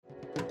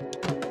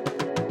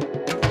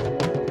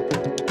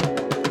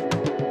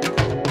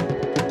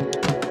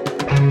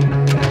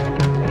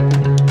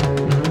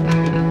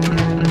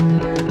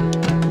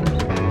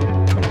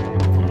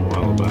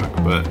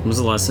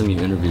last time you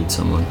interviewed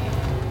someone?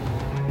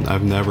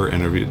 I've never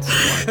interviewed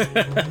someone.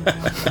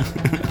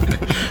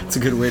 It's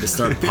a good way to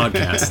start a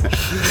podcast.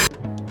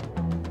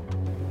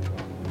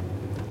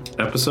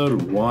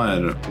 Episode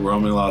 1,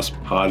 Roaming Lost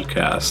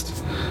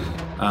Podcast.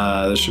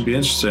 This should be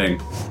interesting.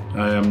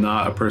 I am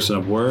not a person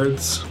of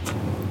words.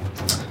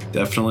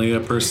 Definitely a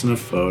person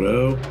of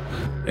photo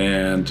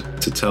and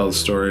to tell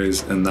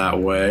stories in that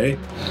way.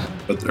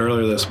 But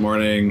earlier this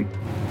morning,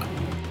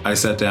 I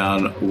sat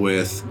down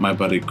with my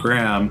buddy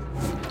Graham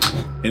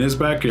in his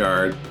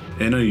backyard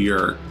in a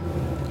yurt,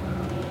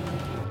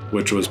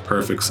 which was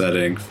perfect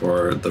setting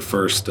for the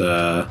first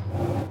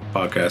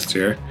podcast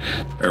here,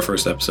 our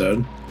first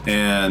episode.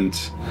 And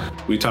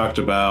we talked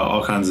about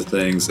all kinds of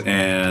things,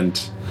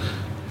 and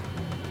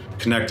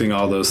connecting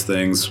all those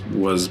things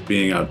was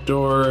being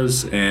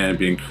outdoors and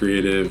being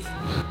creative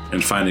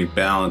and finding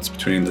balance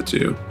between the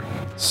two.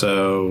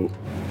 So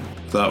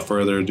without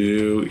further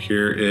ado,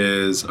 here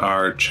is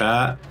our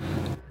chat,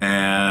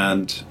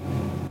 and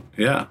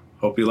yeah,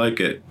 hope you like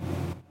it.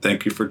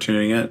 Thank you for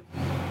tuning in.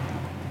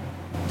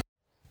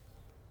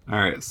 All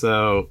right,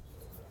 so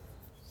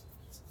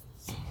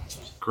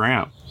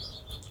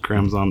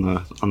Graham's on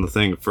the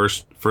thing.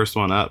 First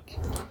one up.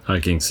 Hi,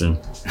 Kingston.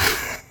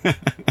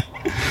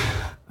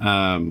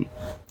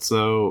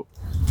 So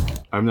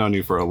I've known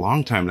you for a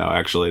long time now,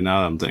 actually,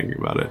 now that I'm thinking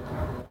about it.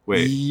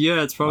 Wait.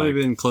 Yeah, it's probably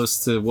been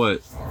close to,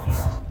 what,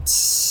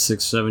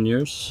 6-7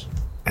 years?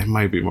 It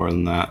might be more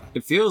than that.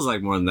 It feels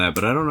like more than that,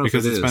 but I don't know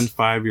because if it is. Because it's been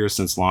 5 years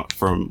since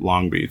from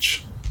Long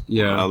Beach.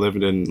 Yeah. I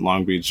lived in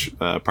Long Beach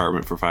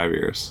apartment for 5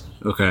 years.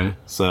 Okay.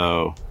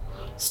 So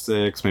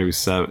 6, maybe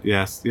 7.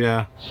 Yes,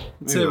 yeah.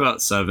 I'd say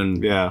about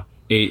 7. Yeah.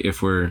 8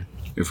 if we're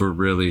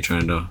really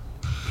trying to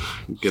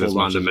get as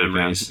much of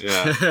memories.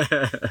 Yeah.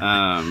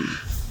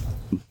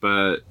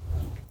 But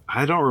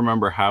I don't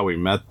remember how we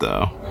met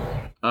though.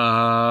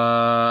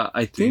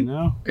 I think you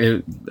know?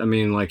 I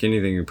mean, like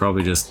anything, it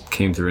probably just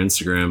came through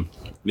Instagram.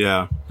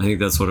 Yeah. I think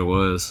that's what it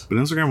was. But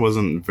Instagram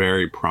wasn't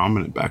very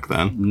prominent back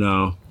then.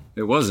 No,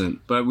 it wasn't.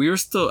 But we were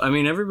still, I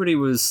mean, everybody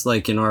was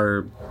like in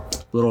our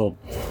little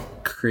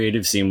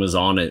creative scene was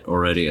on it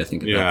already, I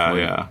think. At that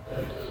point. Yeah.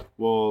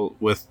 Well,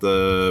 with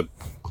the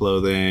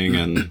clothing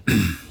and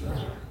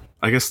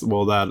I guess,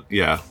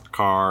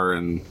 car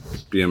and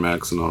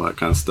BMX and all that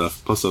kind of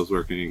stuff. Plus I was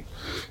working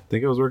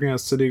at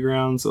City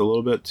Grounds a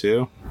little bit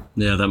too.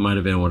 Yeah, that might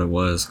have been what it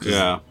was.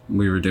 Yeah.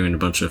 We were doing a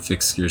bunch of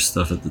fixed gear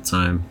stuff at the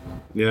time.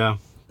 Yeah.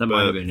 That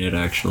might have been it,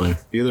 actually.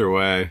 Either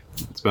way,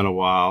 it's been a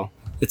while.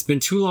 It's been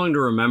too long to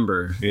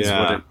remember,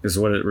 is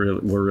what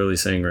we're really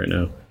saying right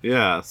now.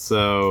 Yeah,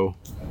 so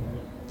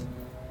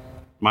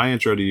my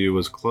intro to you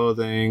was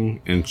clothing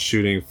and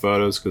shooting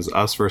photos, because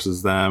Us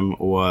Versus Them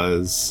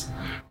was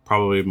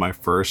probably my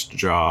first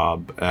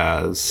job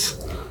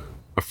as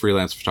a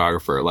freelance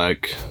photographer,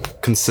 like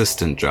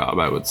consistent job,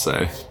 I would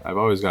say. I've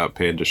always got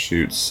paid to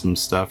shoot some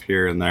stuff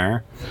here and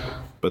there,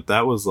 but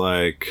that was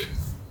like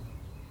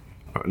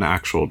an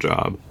actual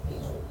job.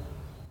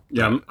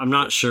 Yeah, I'm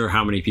not sure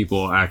how many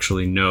people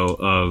actually know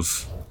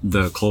of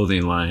the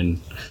clothing line.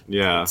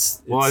 Yeah.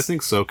 Well, I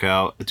think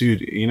SoCal,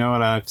 dude, you know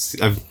what,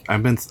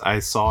 I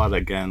saw it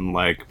again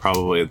like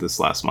probably this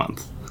last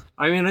month.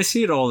 I mean, I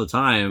see it all the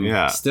time.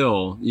 Yeah.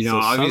 Still, you know,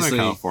 so obviously Southern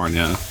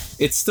California.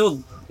 It's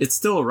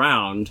still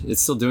around.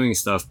 It's still doing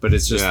stuff, but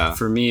it's just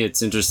for me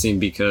it's interesting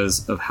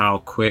because of how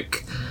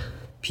quick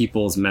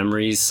people's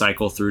memories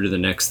cycle through to the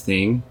next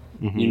thing.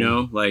 Mm-hmm. You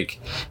know, like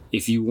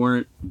if you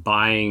weren't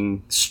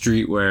buying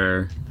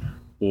streetwear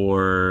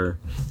or,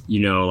 you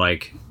know,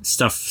 like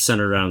stuff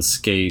centered around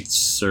skates,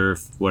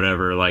 surf,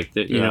 whatever, like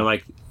that, you know,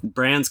 like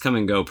brands come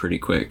and go pretty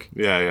quick.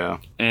 Yeah.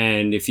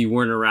 And if you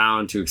weren't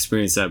around to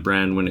experience that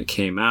brand when it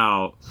came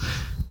out,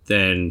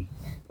 then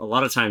a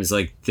lot of times,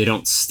 like, they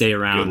don't stay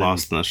around. Get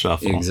lost in the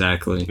shuffle.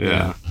 Exactly.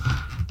 Yeah,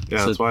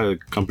 so that's why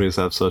companies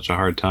have such a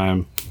hard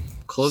time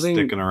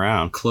sticking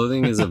around.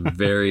 Clothing is a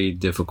very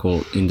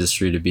difficult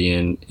industry to be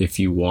in if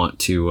you want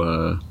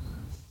to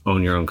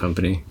own your own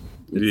company.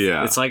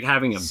 It's like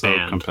having a band.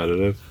 So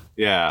competitive.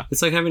 Yeah.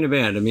 It's like having a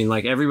band. I mean,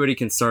 like, everybody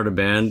can start a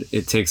band.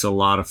 It takes a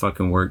lot of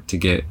fucking work to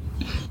get,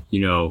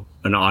 you know,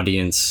 an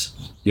audience.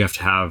 You have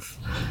to have,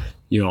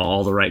 you know,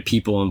 all the right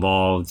people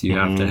involved. You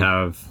have to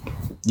have,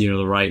 you know,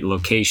 the right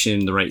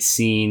location, the right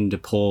scene to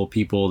pull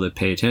people that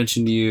pay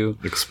attention to you.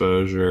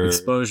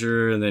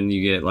 Exposure. And then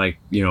you get, like,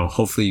 you know,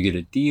 hopefully you get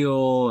a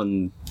deal.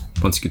 And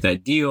once you get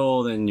that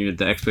deal, then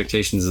the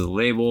expectations of the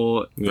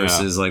label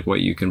versus like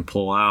what you can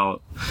pull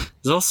out.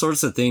 There's all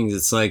sorts of things.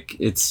 It's like,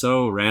 it's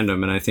so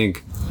random. And I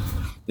think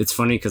it's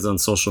funny because on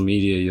social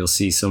media, you'll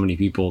see so many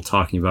people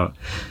talking about,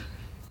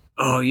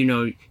 oh, you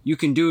know, you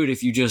can do it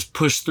if you just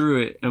push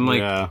through it. I'm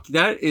like,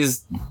 that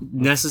is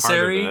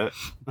necessary,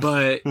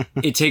 but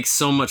it takes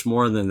so much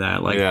more than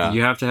that. Like,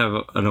 you have to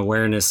have an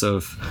awareness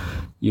of,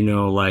 you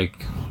know,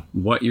 like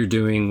what you're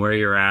doing, where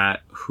you're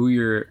at, who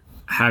you're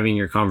having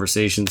your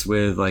conversations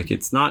with. Like,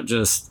 it's not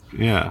just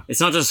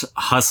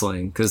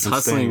hustling, because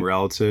hustling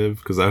relative,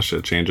 because that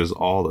shit changes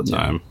all the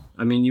time.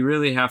 I mean, you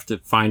really have to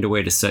find a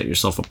way to set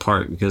yourself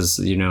apart because,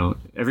 you know,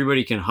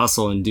 everybody can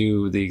hustle and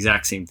do the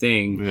exact same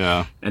thing.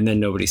 Yeah. And then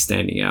nobody's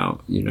standing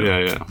out, you know?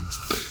 Yeah.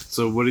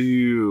 So what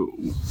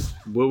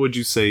would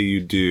you say you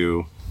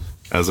do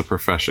as a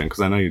profession? Because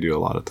I know you do a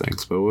lot of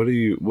things, but what do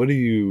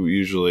you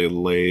usually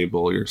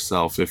label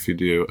yourself if you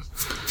do,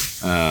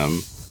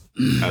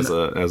 as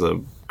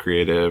a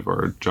creative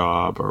or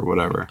job or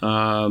whatever?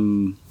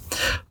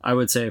 I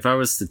would say if I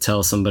was to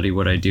tell somebody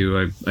what I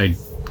do, I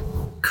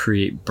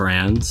create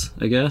brands,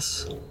 I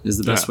guess, is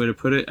the best way to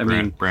put it. I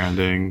mean,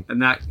 branding.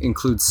 And that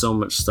includes so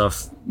much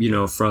stuff, you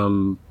know,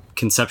 from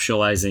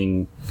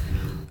conceptualizing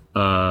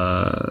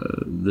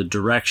the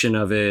direction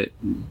of it,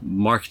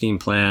 marketing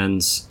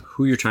plans,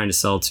 who you're trying to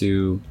sell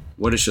to,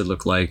 what it should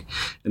look like.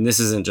 And this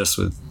isn't just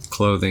with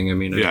clothing. I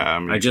mean,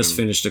 I just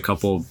finished a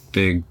couple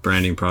big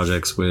branding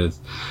projects with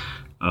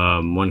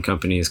one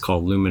company is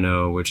called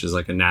Lumino, which is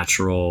like a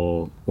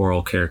natural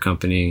oral care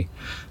company.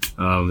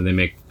 And they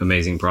make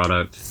amazing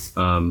product.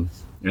 And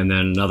then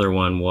another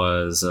one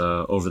was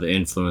Over the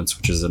Influence,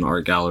 which is an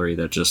art gallery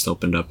that just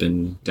opened up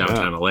in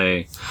downtown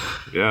LA.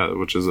 Yeah,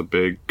 which is a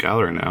big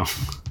gallery now.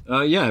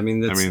 I mean,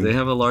 they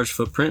have a large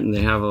footprint and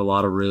they have a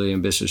lot of really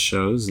ambitious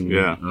shows. And,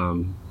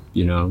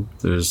 you know,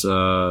 there's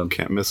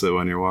can't miss it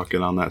when you're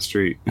walking on that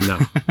street.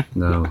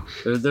 No.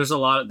 There's a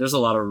lot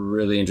of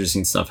really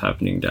interesting stuff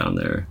happening down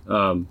there.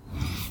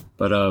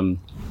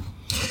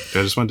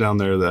 I just went down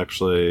there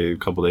actually a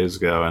couple days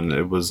ago, and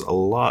it was a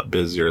lot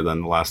busier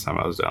than the last time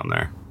I was down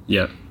there.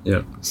 Yeah.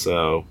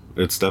 So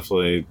it's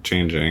definitely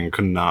changing.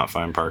 Could not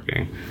find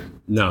parking.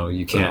 No,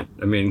 you can't.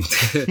 I mean,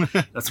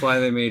 that's why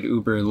they made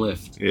Uber and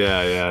Lyft.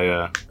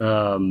 Yeah.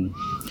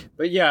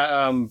 But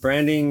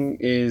branding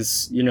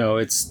is, you know,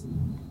 it's,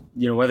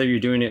 you know, whether you're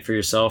doing it for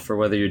yourself or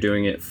whether you're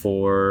doing it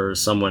for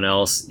someone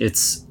else,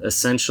 it's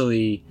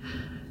essentially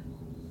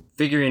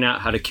figuring out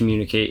how to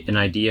communicate an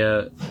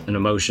idea, an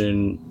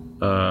emotion,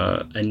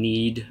 a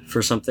need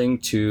for something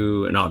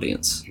to an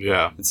audience.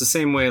 Yeah. It's the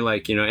same way,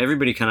 like, you know,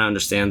 everybody kind of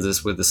understands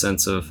this with the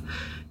sense of,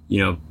 you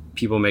know,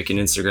 people make an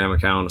Instagram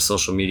account, a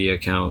social media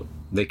account.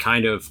 They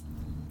kind of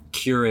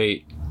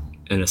curate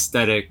an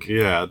aesthetic,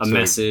 a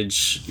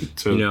message,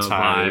 to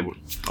tie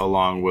vibe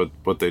along with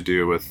what they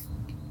do with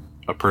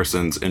a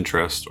person's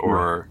interest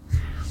or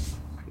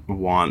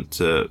want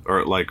to,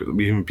 or like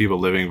even people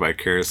living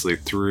vicariously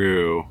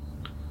through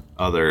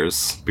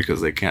others because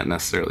they can't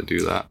necessarily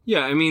do that.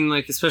 Yeah, I mean,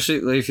 like,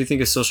 especially like, if you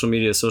think of social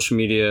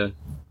media,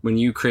 when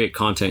you create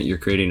content, you're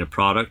creating a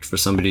product for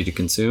somebody to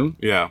consume.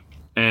 Yeah.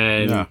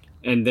 And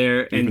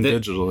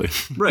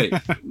digitally. Right.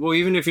 Well,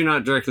 even if you're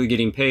not directly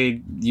getting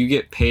paid, you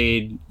get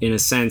paid in a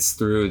sense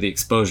through the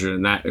exposure,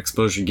 and that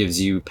exposure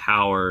gives you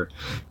power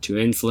to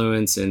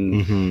influence,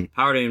 and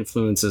power to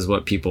influence is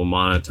what people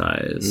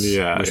monetize,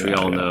 which we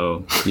all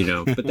know, you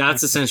know. But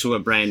that's essentially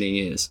what branding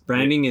is.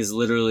 Branding is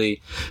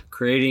literally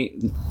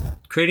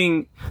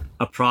creating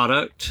a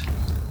product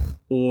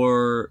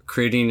or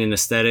creating an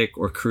aesthetic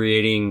or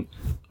creating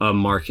a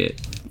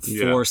market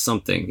for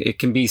something. It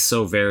can be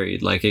so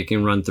varied, like it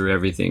can run through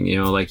everything,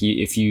 you know, like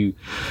if you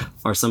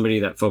are somebody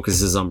that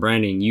focuses on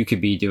branding, you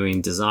could be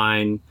doing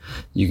design,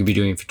 you could be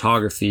doing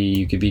photography,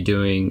 you could be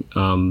doing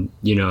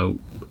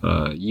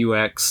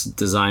UX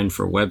design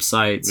for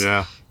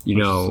websites,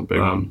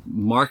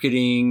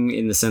 marketing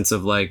in the sense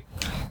of like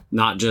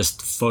not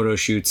just photo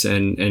shoots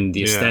and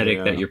the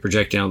aesthetic that you're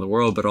projecting on the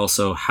world, but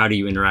also how do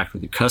you interact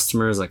with your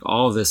customers. Like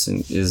all of this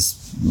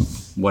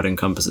is what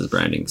encompasses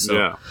branding.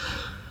 So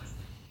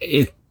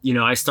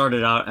I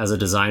started out as a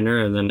designer,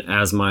 and then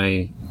as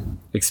my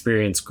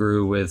experience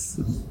grew with,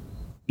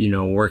 you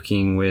know,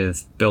 working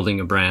with building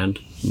a brand,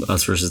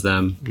 us versus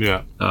them,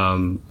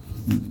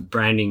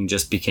 branding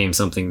just became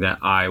something that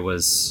I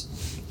was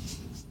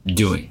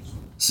doing.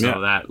 So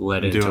that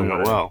led into doing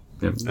it well.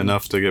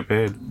 Enough to get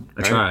paid.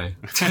 Right?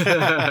 I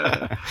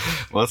try.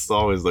 Well, that's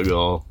always the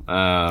goal.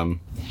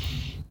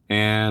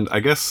 And I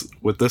guess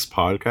with this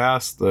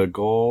podcast, the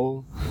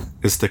goal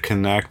is to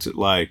connect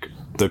like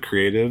the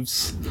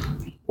creatives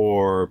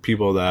or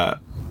people that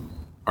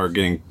are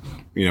getting,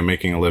 you know,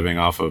 making a living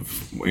off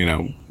of, you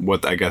know,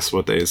 what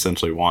they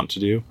essentially want to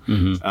do,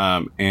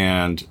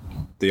 and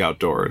the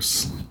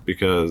outdoors,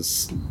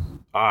 because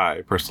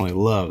I personally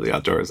love the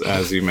outdoors,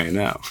 as you may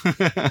know.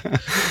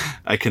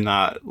 I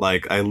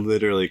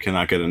literally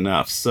cannot get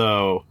enough.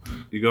 So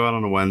you go out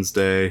on a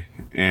Wednesday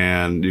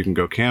and you can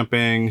go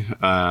camping,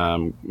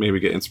 maybe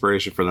get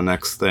inspiration for the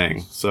next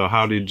thing. So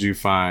how did you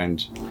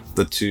find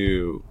the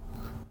two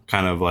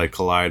kind of like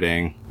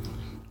colliding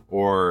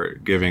or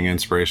giving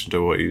inspiration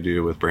to what you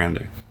do with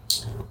branding?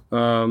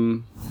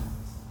 Well,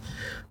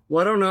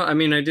 I don't know. I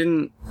mean,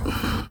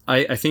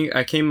 I think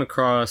I came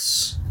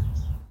across,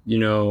 you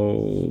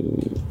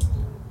know,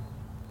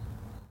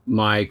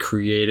 my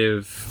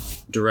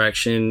creative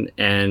direction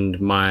and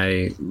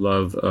my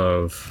love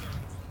of,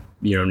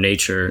 you know,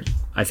 nature,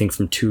 I think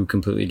from two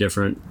completely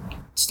different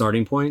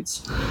starting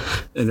points,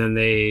 and then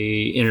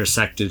they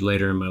intersected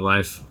later in my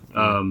life.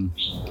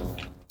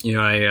 You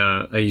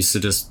know, I used to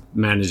just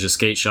manage a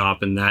skate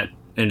shop, and that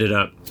ended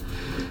up,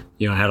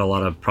 I had a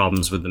lot of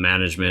problems with the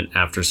management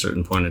after a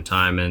certain point in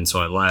time, and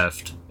so I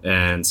left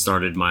and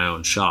started my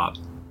own shop.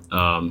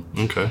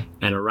 Okay.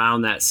 And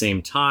around that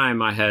same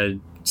time, I had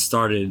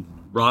started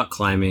rock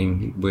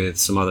climbing with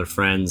some other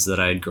friends that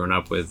I had grown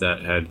up with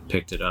that had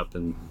picked it up,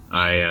 and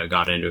I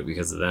got into it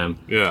because of them.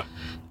 Yeah.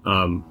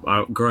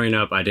 Growing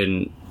up, I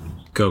didn't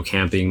go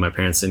camping. My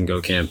parents didn't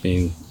go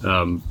camping.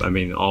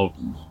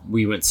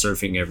 We went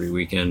surfing every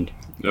weekend.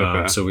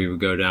 Okay. So we would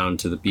go down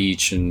to the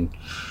beach and,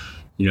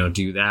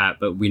 do that.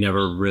 But we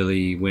never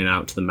really went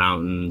out to the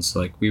mountains.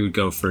 Like, we would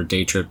go for a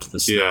day trip to the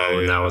snow,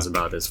 and that was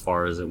about as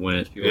far as it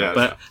went. Yeah,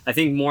 but I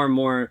think more and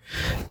more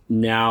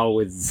now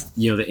with,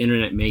 the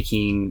internet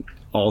making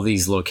all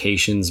these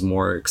locations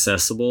more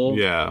accessible.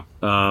 Yeah.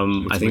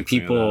 I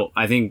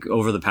think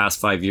over the past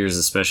 5 years,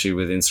 especially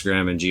with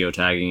Instagram and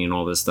geotagging and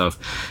all this stuff,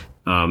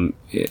 in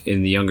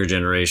the younger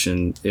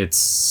generation,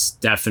 it's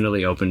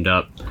definitely opened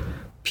up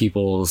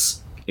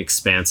people's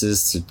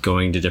expanses to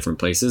going to different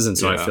places. And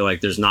so I feel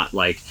like there's not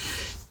like,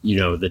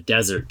 the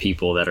desert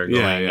people that are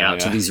going out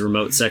to these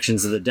remote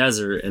sections of the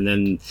desert. And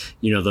then,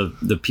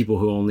 the people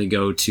who only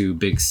go to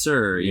Big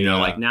Sur,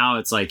 like now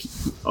it's like,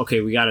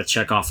 okay, we got to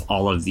check off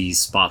all of these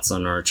spots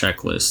on our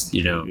checklist,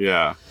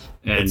 Yeah.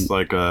 And it's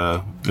like,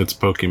 it's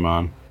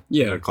Pokemon.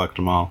 Yeah. Collect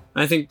them all.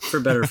 I think for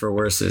better or for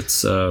worse,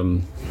 it's,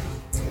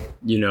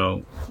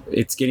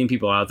 it's getting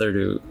people out there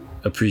to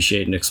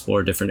appreciate and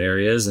explore different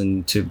areas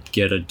and to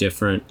get a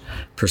different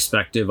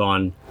perspective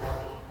on,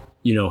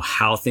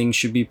 how things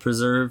should be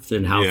preserved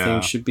and how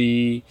things should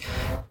be,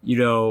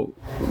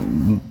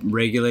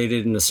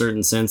 regulated in a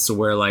certain sense to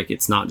where like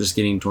it's not just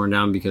getting torn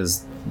down,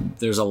 because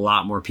there's a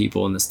lot more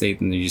people in the state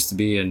than there used to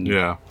be. And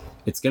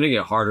it's going to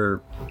get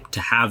harder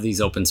to have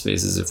these open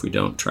spaces if we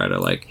don't try to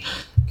like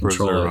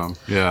control it.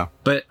 Yeah.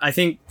 But I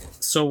think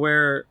so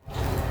where,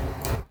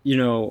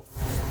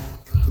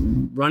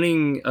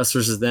 running Us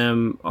Versus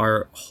Them,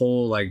 our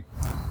whole like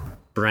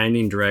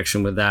branding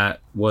direction with that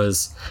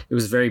was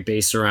very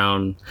based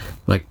around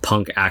like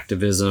punk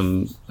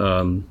activism,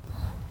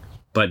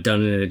 but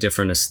done in a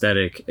different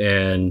aesthetic,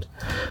 and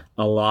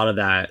a lot of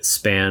that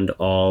spanned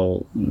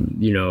all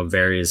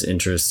various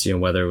interests,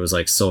 whether it was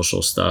like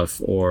social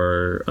stuff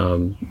or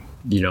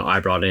I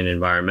brought in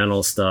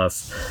environmental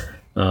stuff,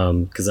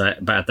 because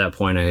at that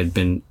point I had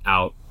been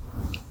out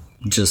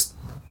just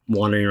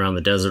wandering around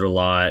the desert a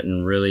lot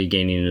and really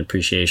gaining an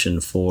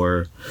appreciation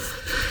for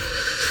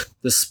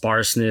the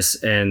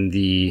sparseness and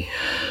the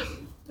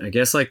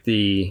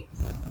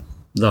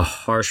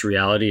harsh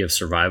reality of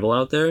survival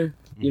out there.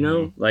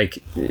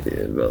 Like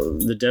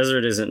the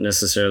desert isn't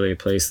necessarily a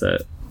place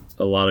that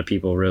a lot of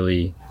people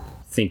really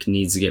think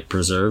needs to get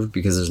preserved,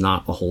 because there's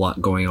not a whole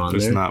lot going on.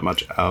 There's not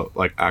much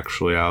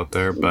actually out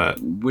there, but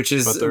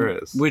there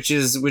is, which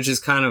is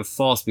kind of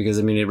false, because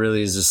it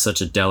really is just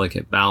such a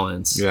delicate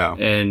balance. Yeah.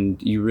 And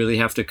you really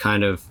have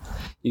to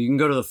you can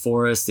go to the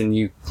forest and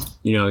you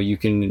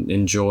can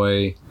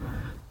enjoy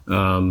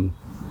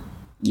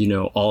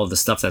all of the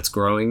stuff that's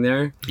growing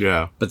there.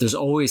 Yeah. But there's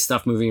always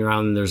stuff moving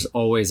around, and there's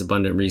always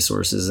abundant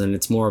resources, and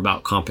it's more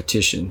about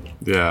competition.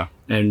 Yeah.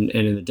 And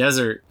in the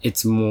desert,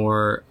 it's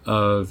more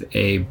of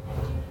a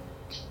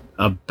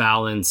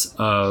balance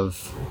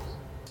of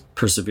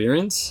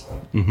perseverance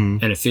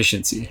and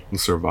efficiency and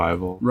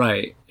survival.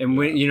 Right. And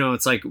when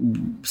it's like,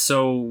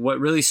 so what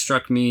really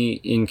struck me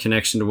in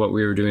connection to what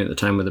we were doing at the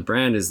time with the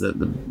brand is that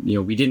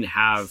we didn't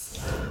have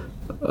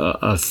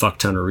a fuck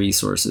ton of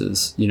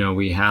resources.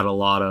 We had a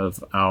lot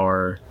of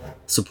our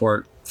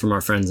support from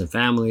our friends and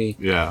family.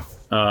 Yeah.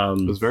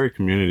 It was very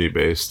community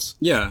based.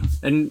 Yeah.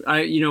 And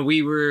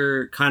we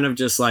were kind of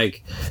just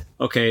like,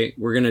 okay,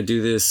 we're going to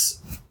do this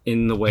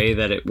in the way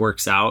that it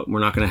works out. We're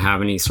not going to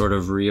have any sort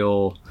of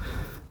real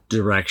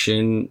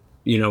direction.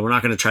 We're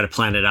not going to try to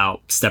plan it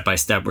out step by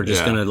step. We're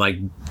just going to like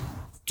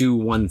do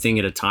one thing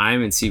at a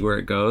time and see where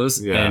it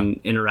goes and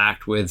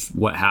interact with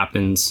what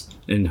happens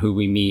and who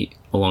we meet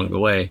along the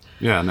way.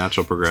 Yeah,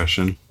 natural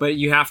progression. But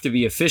you have to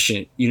be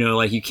efficient.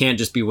 Like you can't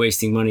just be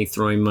wasting money,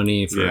 throwing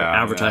money for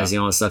advertising,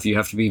 all this stuff. You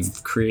have to be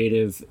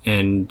creative,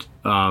 and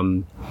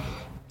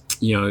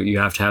you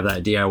have to have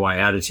that DIY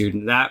attitude.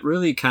 And that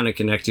really kind of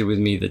connected with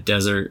me, the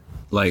desert,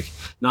 like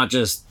not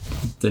just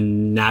the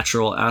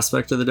natural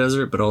aspect of the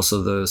desert, but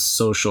also the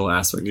social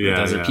aspect of the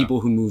desert. Yeah.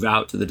 People who move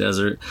out to the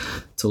desert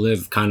to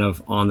live kind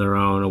of on their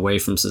own, away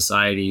from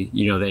society,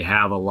 they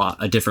have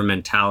a different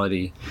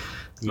mentality.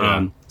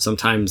 Yeah.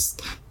 Sometimes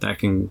that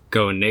can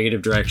go in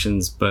negative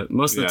directions, but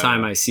most of the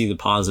time I see the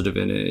positive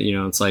in it.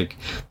 It's like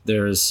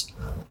there's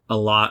a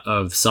lot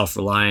of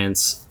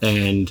self-reliance,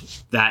 and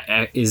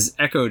that is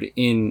echoed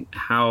in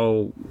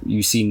how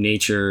you see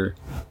nature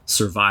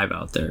survive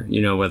out there,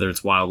 whether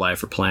it's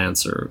wildlife or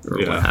plants or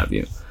what have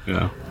you.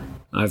 Yeah.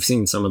 I've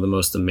seen some of the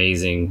most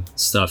amazing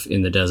stuff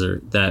in the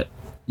desert that,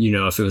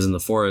 if it was in the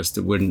forest,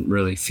 it wouldn't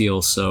really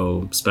feel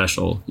so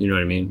special. You know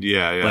what I mean?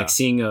 Yeah, yeah. Like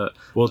seeing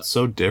it's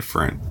so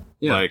different.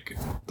 Yeah. Like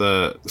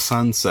the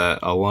sunset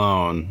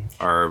alone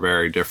are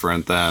very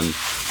different than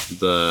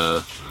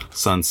the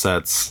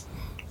sunsets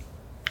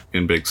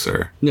in Big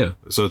Sur. Yeah.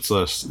 So it's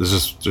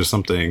just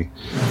something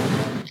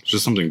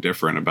just something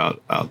different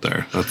about out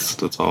there.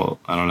 That's all.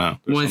 I don't know.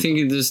 Well, I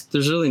think there's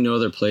really no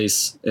other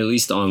place, at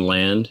least on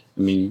land.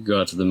 I mean, you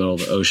go out to the middle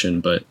of the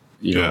ocean, but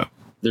you know,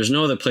 there's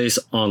no other place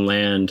on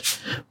land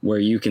where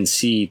you can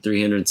see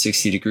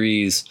 360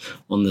 degrees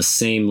on the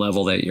same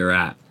level that you're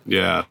at.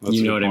 Yeah, that's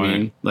you know what point. I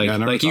mean?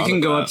 Like you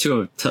can go up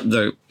to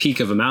the peak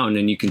of a mountain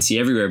and you can see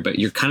everywhere, but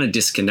you're kind of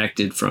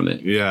disconnected from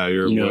it. Yeah,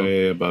 you're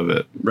way above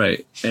it.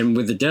 Right. And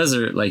with the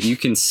desert, like you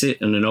can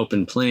sit on an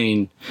open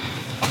plain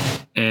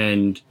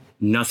and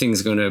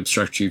nothing's going to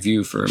obstruct your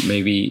view for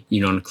maybe, you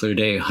know, on a clear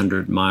day,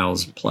 100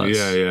 miles plus.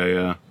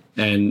 Yeah.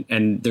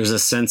 And there's a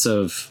sense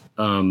of,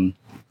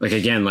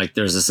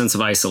 there's a sense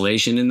of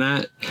isolation in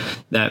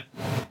that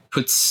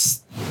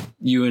puts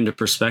you into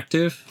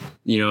perspective,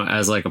 you know,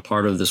 as like a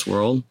part of this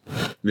world.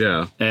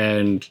 Yeah.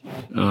 And,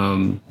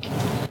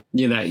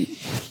 you know,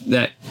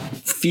 that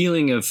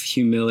feeling of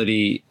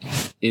humility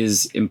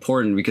is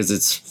important because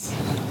it's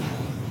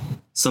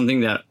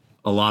something that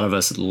a lot of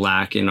us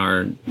lack in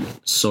our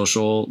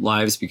social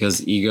lives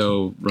because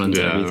ego runs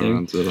everything. It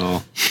runs it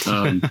all.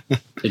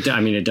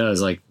 It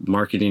does. Like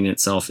marketing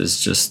itself is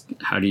just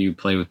how do you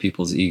play with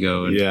people's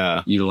ego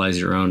and utilize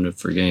your own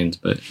for gains.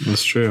 But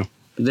that's true.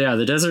 But yeah,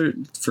 the desert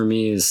for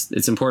me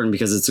it's important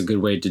because it's a good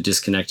way to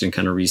disconnect and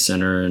kind of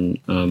recenter and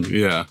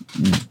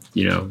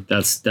you know,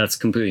 that's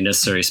completely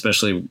necessary,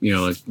 especially, you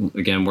know, like,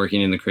 again,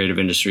 working in the creative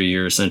industry,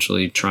 you're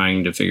essentially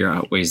trying to figure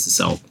out ways to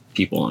sell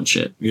people on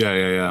shit.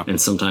 Yeah.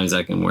 And sometimes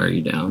that can wear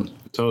you down.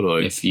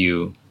 Totally. If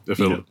you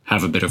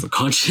have a bit of a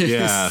conscience.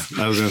 Yeah,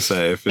 I was gonna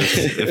say if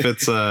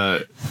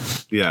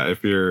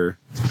you're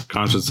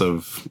conscious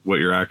of what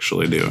you're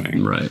actually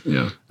doing. Right.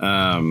 Yeah.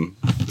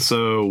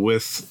 So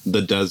with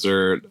the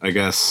desert, I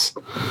guess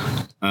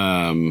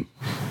a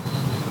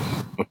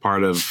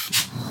part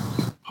of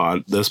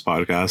this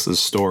podcast is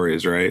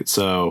stories, right?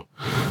 So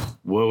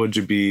what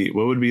would be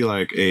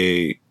like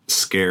a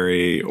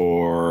scary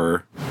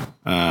or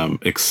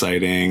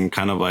exciting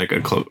kind of like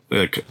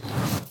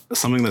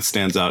something that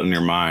stands out in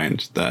your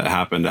mind that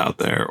happened out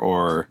there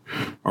or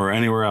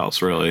anywhere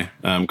else, really?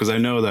 Because I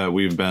know that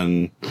we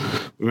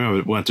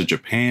went to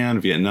Japan,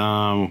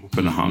 Vietnam,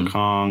 been to Hong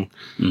Kong.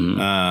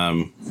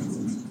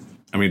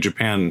 I mean,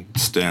 Japan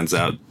stands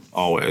out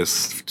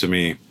always to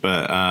me,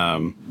 but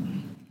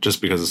just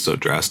because it's so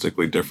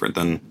drastically different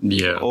than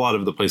a lot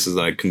of the places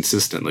that I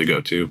consistently go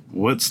to.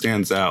 What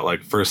stands out,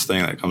 like, first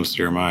thing that comes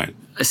to your mind?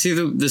 I see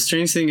the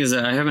strange thing is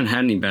that I haven't had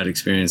any bad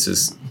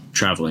experiences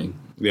traveling.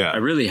 Yeah. I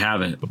really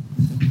haven't.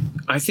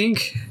 I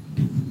think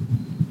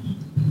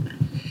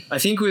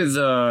with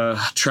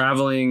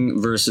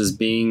traveling versus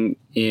being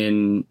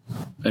in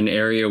an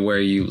area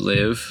where you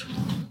live,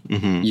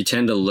 you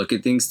tend to look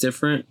at things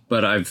different,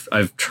 but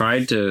I've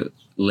tried to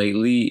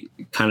lately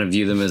kind of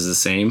view them as the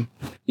same.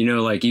 You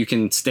know, like you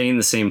can stay in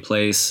the same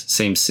place,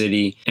 same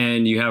city,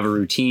 and you have a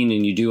routine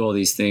and you do all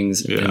these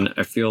things. Yeah. And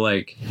I feel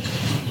like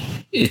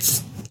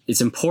it's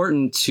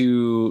important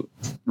to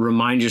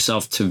remind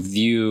yourself to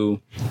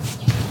view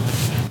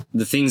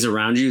the things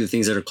around you, the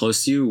things that are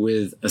close to you,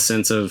 with a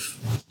sense of,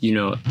 you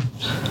know,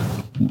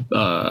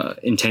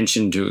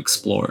 intention to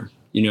explore.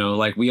 You know,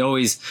 like we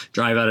always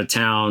drive out of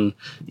town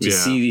to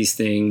see these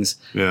things.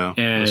 Yeah,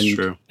 that's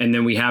true. And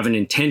then we have an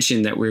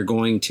intention that we're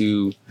going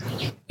to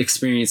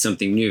experience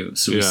something new.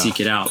 So we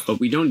seek it out. But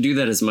we don't do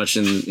that as much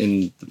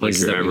in the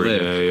places that we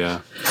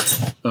live.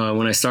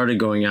 When I started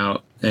going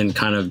out and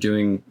kind of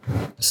doing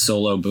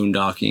solo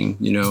boondocking,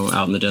 you know,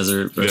 out in the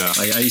desert. But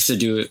like I used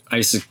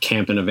to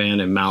camp in a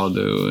van in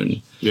Malibu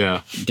and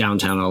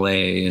downtown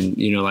LA. And,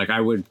 you know, like I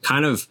would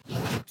kind of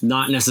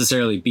not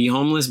necessarily be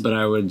homeless, but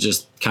I would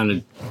just kind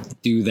of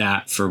do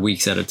that for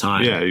weeks at a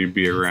time. Yeah, you'd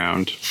be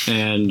around.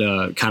 And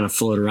kind of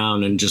float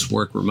around and just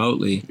work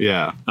remotely.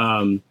 Yeah.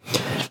 And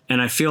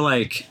I feel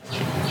like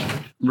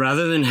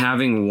rather than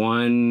having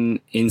one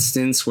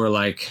instance where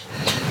like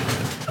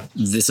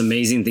this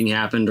amazing thing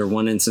happened or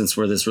one instance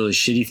where this really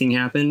shitty thing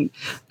happened,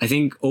 I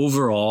think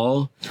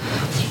overall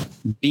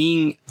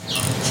being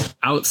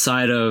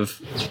outside of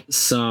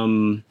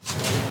some,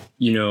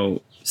 you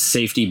know,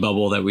 safety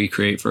bubble that we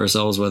create for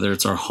ourselves, whether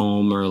it's our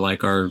home or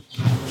like our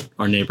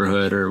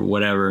neighborhood or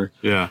whatever.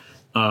 Yeah.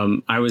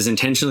 I was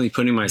intentionally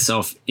putting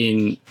myself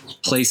in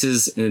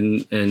places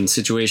and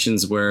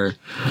situations where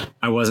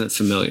I wasn't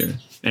familiar.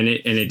 And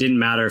it didn't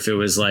matter if it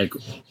was like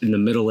in the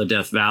middle of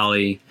Death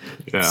Valley,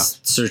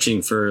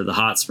 searching for the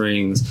hot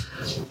springs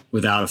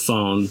without a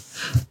phone,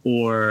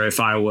 or if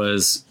I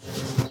was,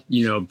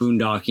 you know,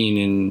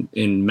 boondocking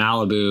in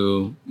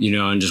Malibu, you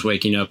know, and just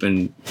waking up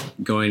and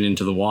going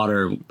into the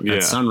water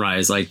at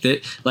sunrise, like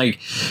that, like,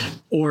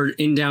 or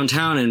in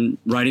downtown and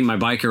riding my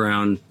bike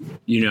around,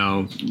 you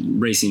know,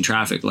 racing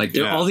traffic. Like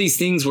all these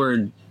things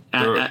were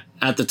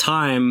at the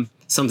time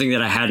something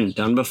that I hadn't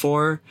done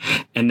before,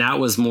 and that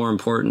was more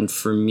important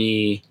for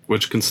me.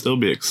 Which can still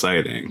be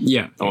exciting.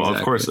 Yeah. Well, exactly.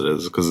 Of course it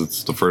is, because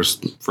it's the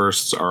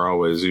firsts are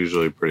always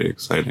usually pretty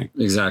exciting.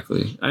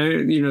 Exactly.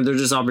 They're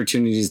just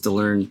opportunities to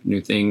learn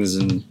new things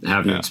and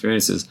have new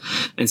experiences.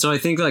 And so I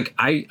think like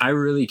I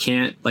really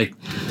can't, like,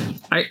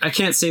 I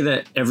can't say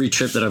that every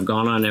trip that I've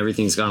gone on,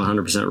 everything's gone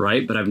 100%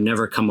 right, but I've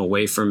never come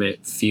away from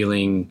it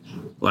feeling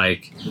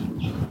like,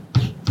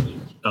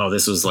 oh,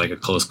 this was like a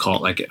close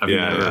call. Like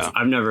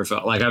I've never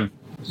felt like I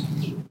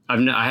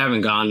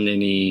haven't gotten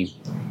any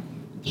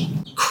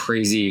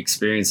crazy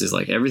experiences.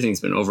 Like everything's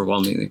been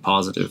overwhelmingly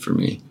positive for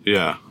me.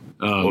 Yeah.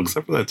 Well,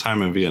 except for that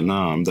time in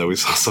Vietnam that we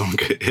saw someone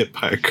get hit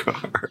by a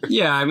car.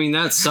 Yeah, I mean,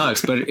 that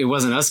sucks, but it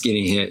wasn't us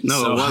getting hit.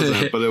 No, so. It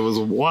wasn't, but it was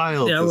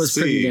wild to see. Yeah, it was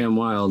pretty damn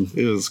wild.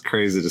 It was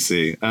crazy to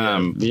see.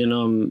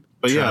 Vietnam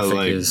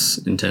traffic is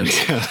intense.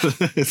 Yeah,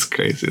 it's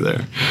crazy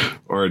there.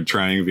 Or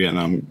trying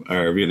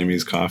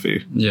Vietnamese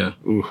coffee. Yeah.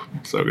 Ooh,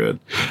 so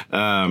good.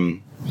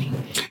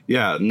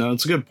 Yeah, no,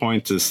 it's a good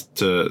point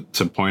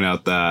to point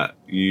out that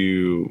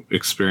you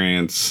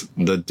experience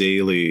the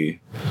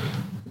daily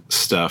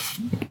stuff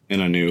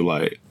in a new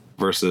light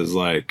versus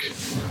like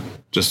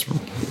just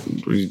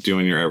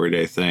doing your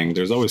everyday thing.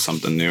 There's always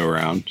something new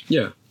around.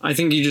 Yeah, I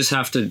think you just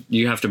have to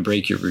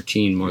break your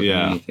routine more than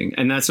anything,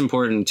 and that's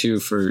important too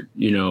for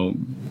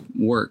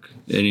work.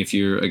 And if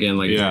you're again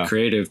if you're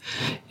creative,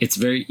 it's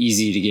very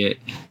easy to get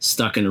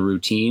stuck in a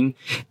routine.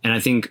 And I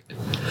think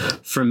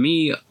for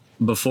me,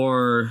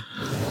 before,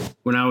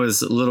 when I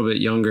was a little bit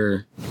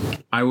younger,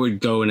 I would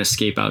go and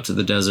escape out to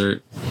the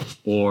desert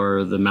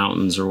or the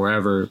mountains or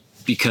wherever,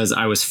 because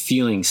I was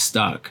feeling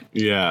stuck.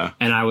 Yeah.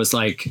 And I was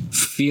like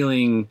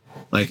feeling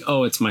like,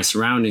 oh, it's my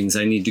surroundings.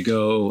 I need to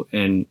go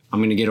and I'm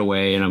going to get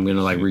away and I'm going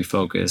to like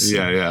refocus.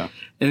 Yeah. Yeah.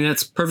 And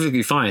that's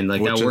perfectly fine.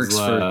 Like that works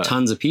for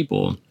tons of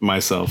people.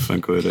 Myself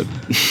included.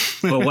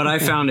 But what I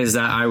found is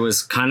that I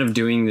was kind of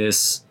doing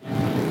this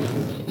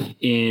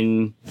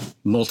in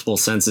multiple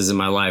senses in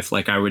my life.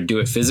 Like I would do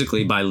it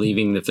physically by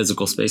leaving the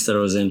physical space that I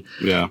was in.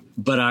 Yeah.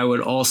 But I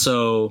would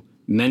also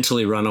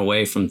mentally run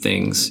away from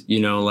things,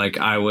 like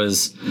I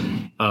was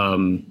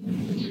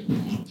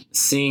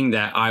seeing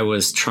that I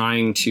was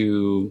trying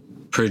to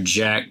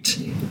project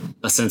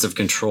a sense of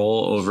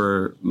control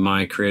over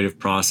my creative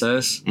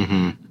process.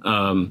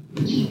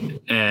 Mm-hmm.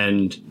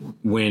 And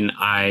when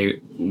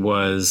I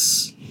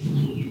was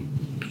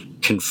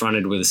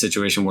confronted with a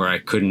situation where I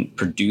couldn't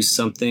produce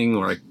something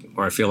or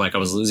I feel like I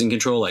was losing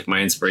control, like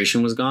my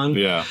inspiration was gone.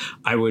 Yeah.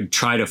 I would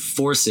try to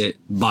force it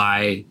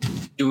by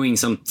doing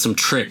some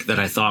trick that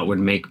I thought would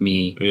make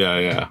me.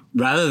 Yeah.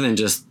 Rather than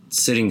just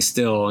sitting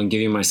still and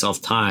giving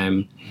myself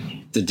time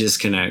to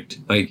disconnect.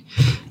 Like,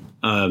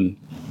 and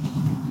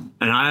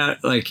I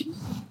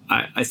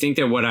think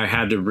that what I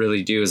had to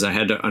really do is I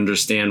had to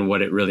understand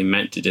what it really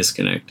meant to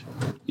disconnect.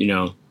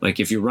 Like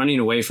if you're running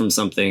away from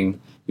something,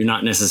 you're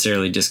not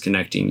necessarily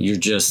disconnecting. You're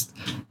just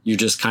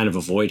kind of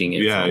avoiding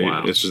it for a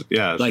while. It's just,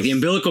 like the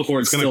umbilical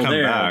cord's still come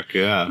there. Back,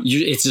 yeah.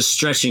 It's just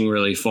stretching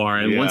really far,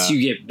 and once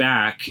you get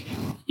back,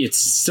 it's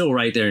still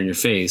right there in your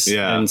face.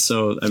 Yeah. And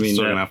so I mean,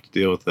 still gonna have to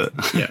deal with it.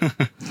 Yeah.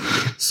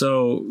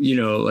 So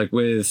like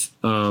with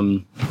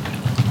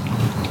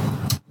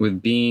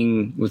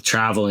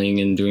traveling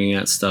and doing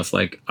that stuff,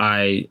 like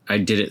I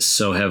did it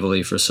so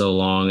heavily for so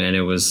long, and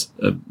it was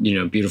a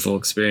beautiful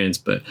experience.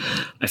 But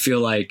I feel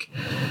like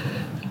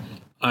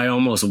I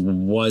almost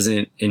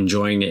wasn't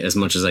enjoying it as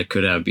much as I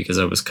could have because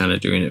I was kind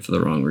of doing it for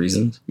the wrong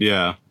reasons.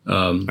 Yeah.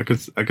 I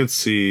could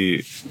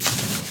see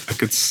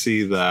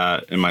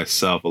that in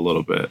myself a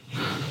little bit,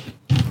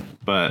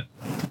 but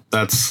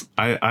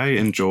I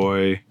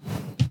enjoy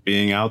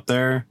being out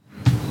there,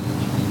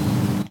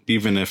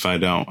 even if I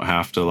don't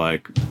have to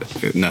like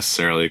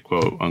necessarily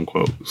quote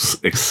unquote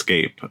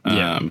escape.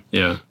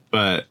 Yeah.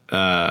 But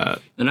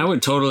and I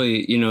would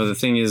totally, the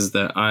thing is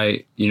that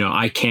I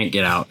can't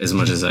get out as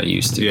much as I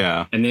used to.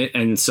 Yeah.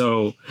 And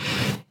so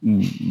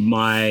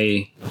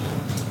the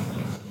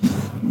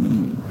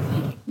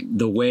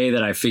way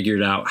that I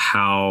figured out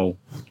how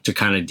to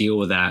kind of deal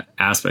with that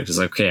aspect is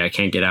like, okay, I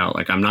can't get out.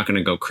 Like I'm not going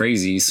to go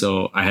crazy.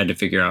 So I had to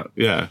figure out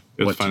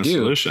what to do.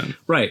 Solution.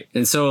 Right.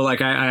 And so like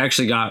I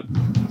actually got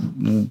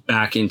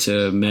back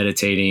into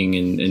meditating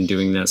and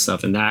doing that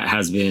stuff. And that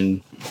has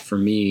been for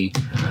me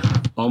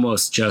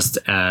almost just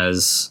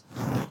as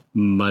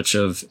much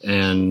of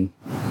an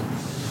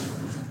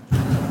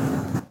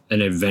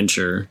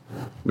adventure,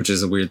 which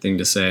is a weird thing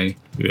to say.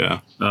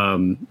 Yeah.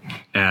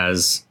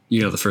 As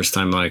the first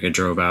time like I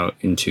drove out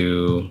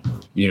into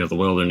the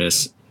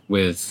wilderness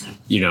with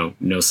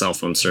no cell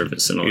phone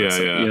service and all that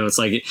stuff. Yeah. It's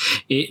like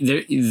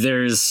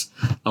there's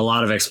a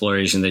lot of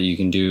exploration that you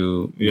can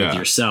do with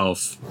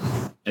yourself,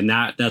 and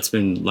that's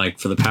been like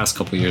for the past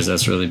couple of years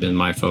that's really been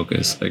my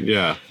focus. Like,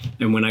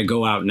 and when I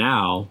go out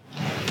now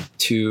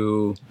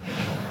to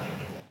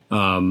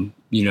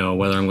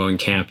whether I'm going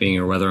camping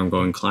or whether I'm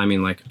going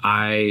climbing, like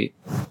I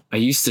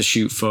used to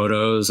shoot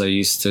photos. I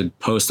used to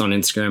post on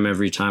Instagram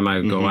every time I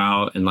would go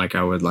out, and like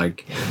I would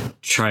like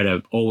try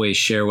to always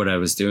share what I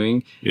was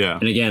doing. Yeah.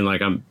 And again,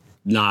 like I'm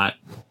not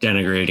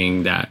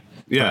denigrating that.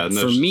 Yeah.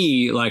 For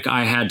me, like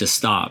I had to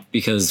stop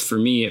because for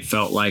me it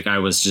felt like I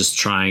was just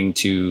trying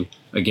to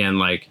again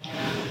like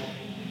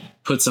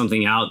put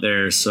something out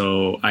there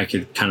so I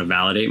could kind of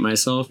validate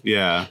myself.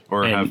 Yeah,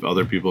 or And- have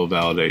other people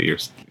validate your,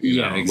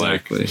 you Yeah, know,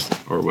 exactly.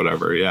 like, or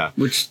whatever. Yeah,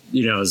 Which,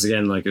 you know, is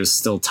again, like, it was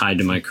still tied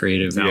to my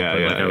creative output.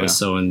 Yeah, Like, I was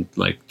so in,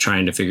 like,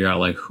 trying to figure out,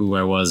 like, who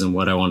I was and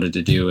what I wanted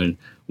to do. And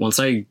once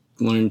I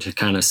learned to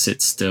kind of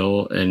sit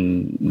still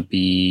and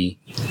be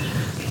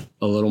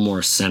a little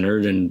more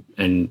centered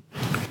and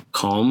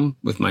calm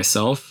with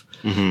myself,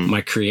 my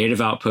creative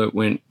output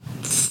went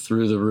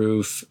through the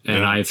roof, and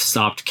Yeah. I've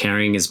stopped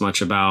caring as much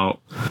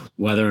about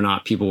whether or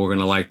not people were going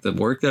to like the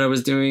work that I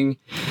was doing.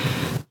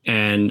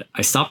 And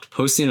I stopped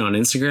posting on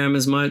Instagram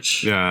as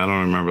much. yeah. I don't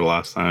remember the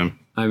last time.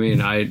 I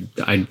mean, I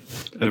I do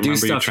remember you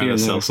stuff trying here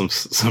to and sell there.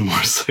 some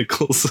more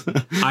cycles.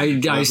 I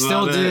That's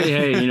still about do. it.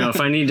 Hey, you know,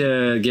 if I need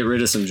to get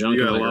rid of some junk,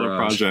 You in got a my lot of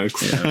garage,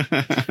 projects. yeah.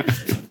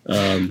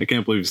 I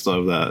can't believe you still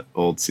have that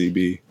old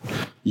CB.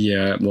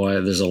 Yeah,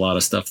 well, there's a lot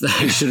of stuff that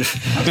I should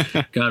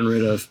have gotten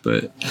rid of,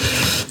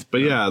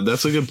 but yeah,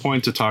 that's a good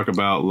point to talk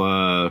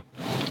about.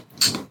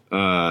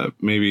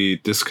 Maybe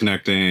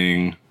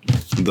disconnecting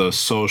the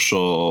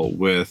social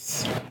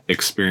with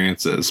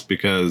experiences,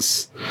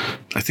 because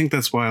I think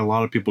that's why a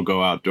lot of people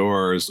go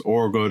outdoors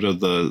or go to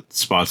the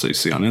spots that you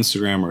see on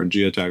Instagram or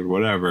geotag or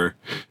whatever,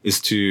 is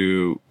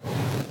to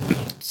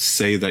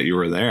say that you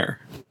were there.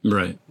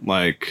 right.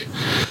 Like,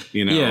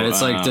 you know, Yeah,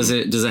 it's like, does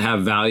it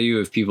have value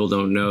if people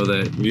don't know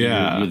that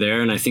Yeah. you're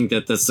there? And I think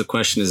that that's the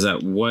question: is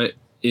that what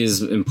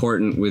is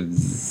important with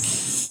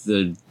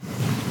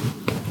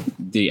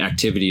the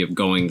activity of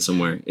going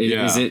somewhere?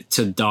 Yeah. Is it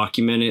to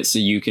document it so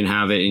you can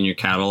have it in your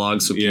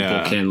catalog so people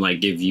Yeah. can like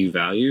give you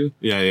value,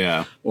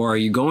 yeah, or are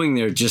you going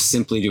there just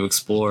simply to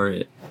explore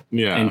it?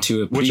 yeah, And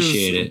to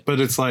appreciate it. But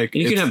it's like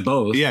And you can it's- have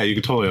both. Yeah, you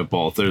can totally have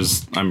both.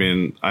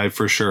 I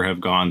for sure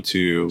have gone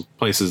to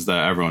places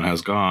that everyone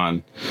has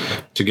gone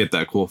to get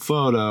that cool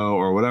photo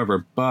or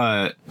whatever,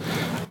 but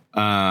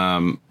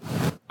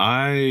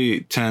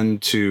I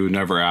tend to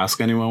never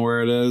ask anyone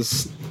where it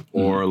is,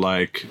 or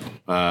like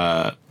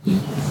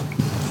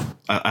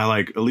I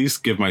like at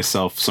least give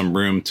myself some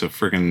room to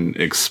freaking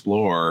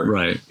explore,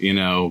 Right. you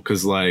know,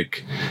 because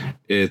like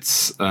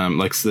it's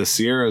like the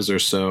Sierras are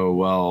so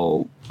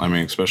well, I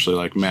mean, especially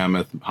like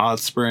Mammoth Hot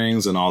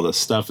Springs and all this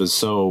stuff is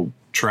so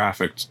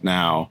trafficked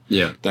now,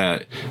 Yeah.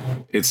 that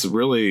it's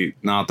really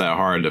not that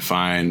hard to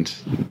find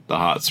the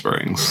hot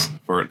springs,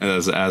 for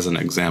as an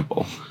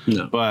example.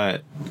 No.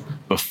 But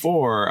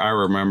before, I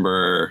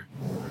remember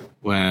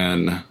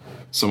when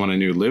someone I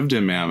knew lived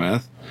in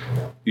Mammoth,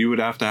 you would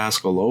have to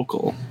ask a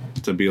local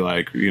to be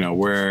like, you know,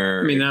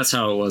 where. I mean, that's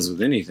how it was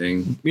with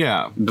anything.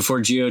 Yeah, Before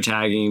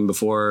geotagging,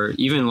 before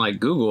even like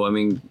Google, I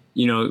mean,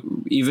 you know,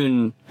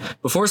 even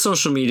before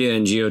social media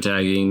and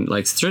geotagging,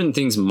 like certain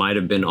things might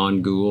have been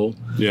on Google,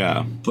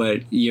 yeah.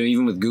 but you know,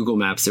 even with Google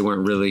Maps, they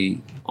weren't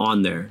really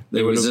on there.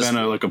 It would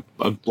have been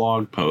a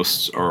blog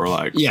post or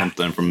like Yeah.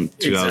 something from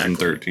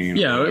 2013. or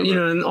Yeah, whatever. you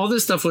know, and all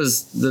this stuff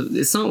was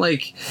it's not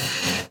like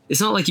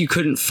you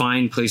couldn't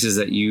find places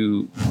that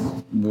you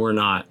were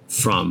not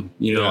from,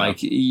 you know, Yeah. like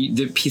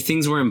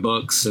things were in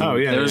books. And Oh,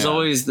 yeah, there's yeah.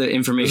 always the There's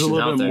information a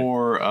little out bit there.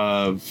 more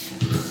of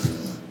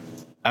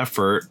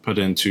effort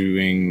putting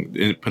into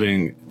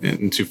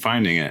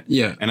finding it.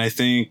 Yeah. And I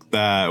think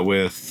that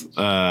with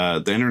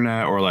the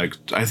internet, or like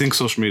I think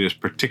social media is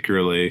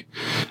particularly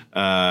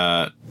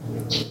that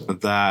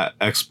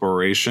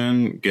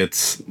exploration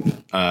gets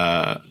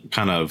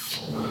kind of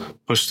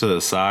pushed to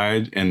the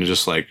side and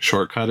just like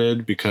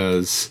shortcutted,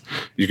 because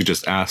you could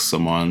just ask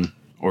someone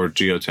or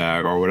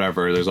geotag or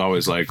whatever. There's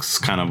always like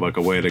kind of like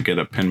a way to get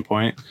a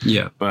pinpoint.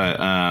 Yeah. But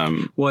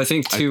Well, I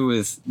think too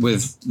with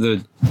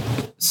the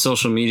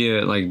social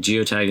media, like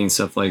geotagging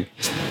stuff, like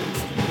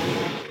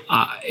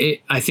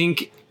I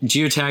think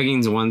geotagging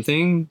is one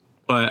thing,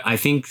 but I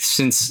think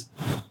since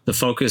the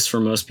focus for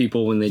most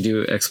people when they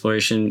do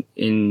exploration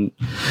in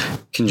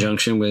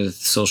conjunction with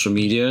social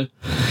media,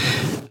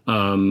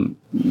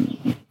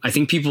 I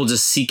think people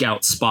just seek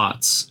out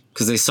spots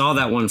because they saw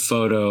that one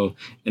photo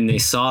and they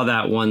saw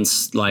that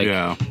one's like,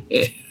 yeah,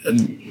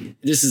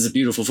 this is a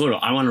beautiful photo.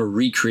 I want to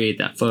recreate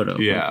that photo.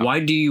 Yeah. Like, why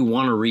do you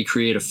want to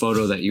recreate a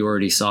photo that you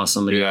already saw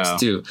somebody Yeah.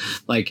 else do?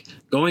 Like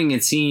going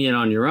and seeing it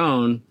on your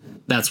own,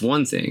 that's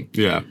one thing.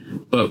 yeah,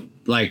 But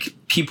like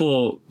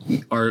people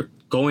are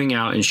going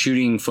out and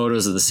shooting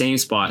photos of the same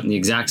spot in the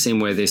exact same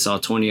way they saw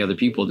 20 other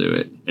people do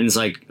it. And it's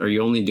like, are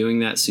you only doing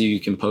that so you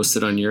can post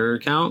it on your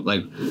account?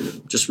 Like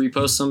just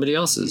repost somebody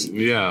else's.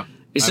 yeah.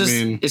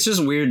 It's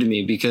just weird to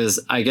me because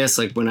I guess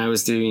like when I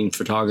was doing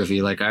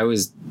photography, like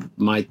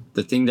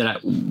the thing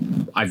that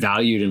I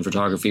valued in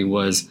photography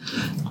was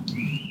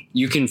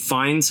you can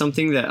find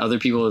something that other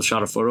people have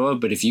shot a photo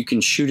of, but if you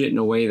can shoot it in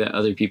a way that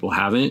other people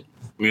haven't,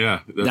 Yeah,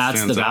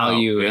 that's the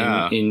value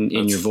in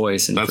your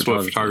voice. And that's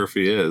what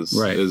photography is.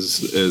 Right.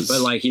 Is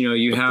But like, you know,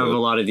 you have a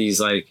lot of these,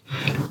 like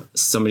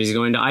somebody's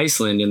going to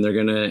Iceland and they're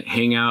going to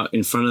hang out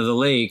in front of the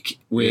lake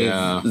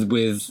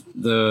with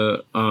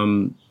the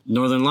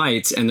Northern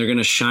Lights, and they're going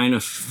to shine a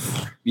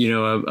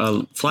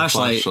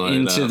flashlight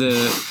into the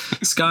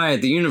sky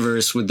at the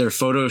universe with their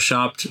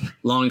photoshopped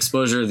long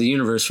exposure of the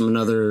universe from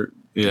another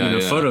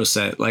photo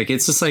set. Like,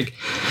 it's just like,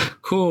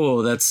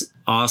 cool, that's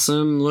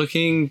awesome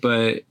looking,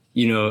 but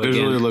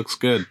visually looks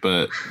good,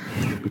 but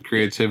the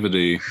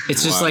creativity,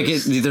 it's just like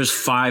there's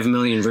 5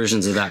 million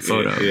versions of that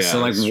photo. So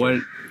like,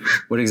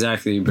 what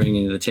exactly are you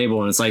bringing to the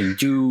table? And it's like,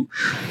 do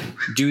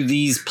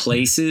these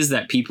places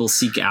that people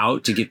seek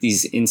out to get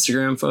these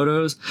Instagram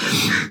photos,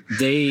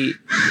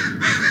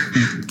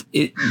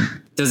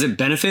 does it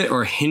benefit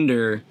or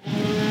hinder?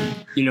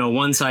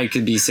 One side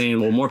could be saying,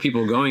 well, more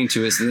people going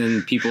to it, so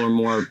then people are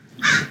more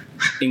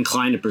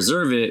inclined to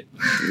preserve it.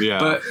 Yeah.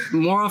 But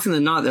more often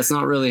than not, that's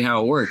not really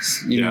how it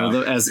works.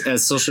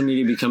 As social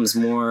media becomes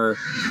more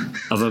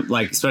of a,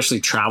 like, especially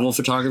travel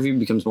photography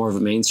becomes more of a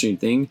mainstream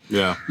thing.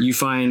 Yeah. You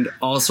find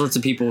all sorts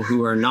of people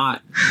who are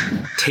not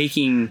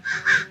taking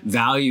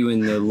value in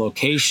the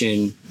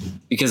location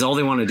because all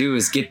they want to do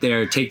is get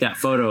there, take that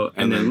photo,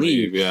 and then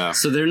leave. Yeah.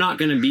 So they're not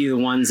going to be the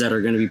ones that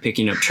are going to be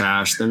picking up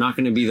trash. They're not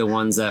going to be the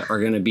ones that are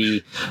going to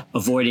be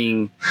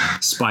avoiding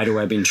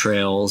spiderwebbing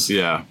trails.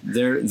 Yeah.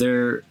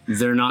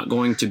 They're not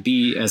going to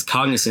be as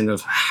cognizant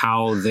of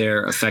how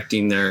they're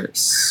affecting their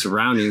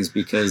surroundings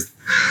because,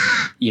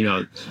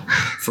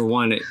 for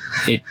one,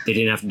 they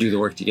didn't have to do the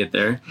work to get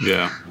there.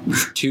 Yeah.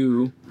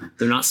 2,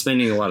 they're not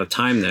spending a lot of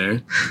time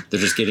there. They're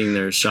just getting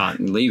their shot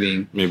and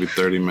leaving. Maybe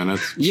 30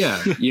 minutes.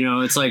 Yeah.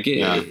 It's like,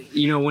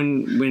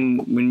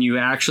 when you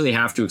actually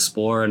have to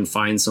explore and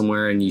find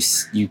somewhere and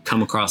you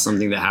come across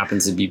something that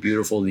happens to be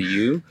beautiful to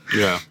you,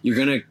 yeah,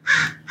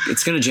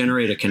 it's going to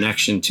generate a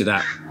connection to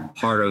that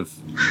part of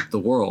the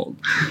world.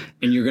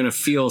 And you're going to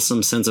feel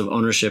some sense of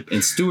ownership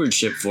and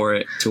stewardship for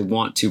it to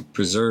want to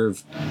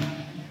preserve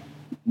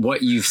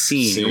what you've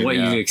seen and what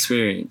you've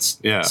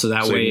experienced. Yeah. So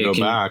that way it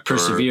can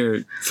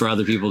persevere for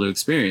other people to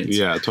experience.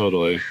 Yeah,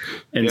 totally.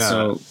 And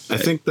so I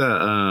think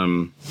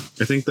that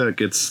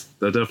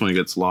definitely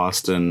gets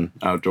lost in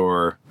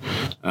outdoor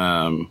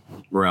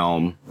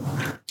realm.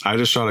 I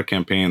just shot a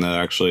campaign that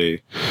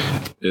actually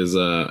is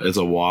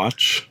a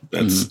watch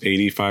that's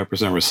 85%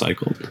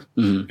 recycled.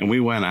 And we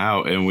went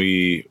out and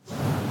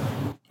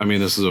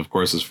this is, of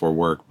course, is for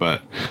work,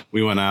 but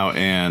we went out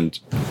and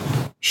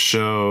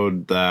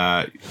showed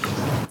that,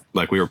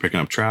 like, we were picking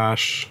up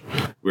trash.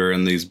 We were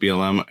in these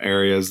BLM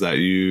areas that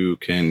you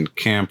can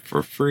camp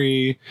for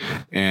free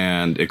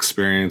and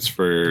experience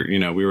for,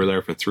 we were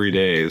there for 3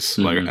 days,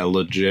 like a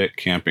legit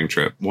camping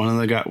trip. One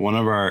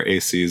of our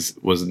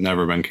ACs was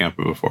never been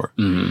camping before.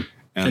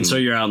 And so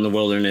you're out in the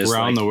wilderness. We're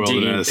out in the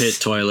wilderness. Digging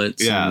pit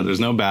toilets. Yeah, there's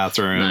no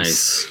bathrooms.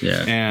 Nice.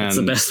 Yeah. And it's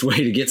the best way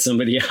to get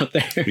somebody out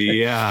there.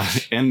 Yeah.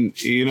 And,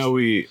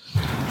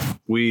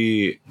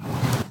 we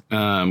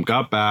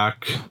got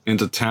back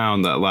into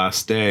town that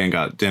last day and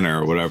got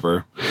dinner or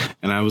whatever.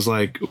 And I was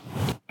like,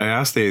 I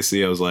asked the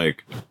AC, I was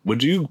like,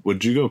 would you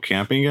go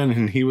camping again?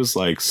 And he was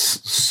like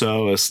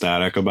so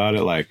ecstatic about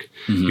it. Like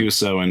he was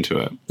so into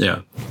it.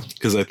 Yeah.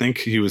 Because I think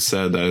he was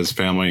said that his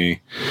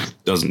family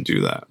doesn't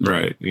do that.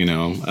 Right.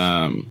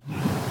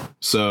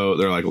 So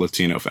they're like a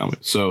Latino family.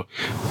 So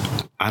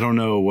I don't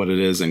know what it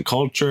is in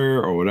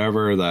culture or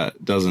whatever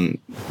that doesn't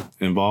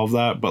involve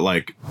that, but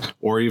like,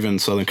 or even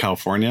Southern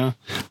California,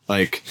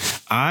 like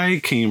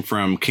I came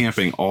from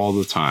camping all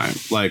the time.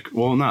 Like,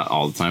 well, not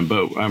all the time,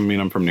 but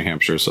I'm from New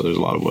Hampshire, so there's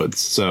a lot of woods.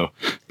 So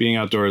being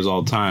outdoors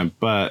all the time,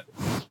 but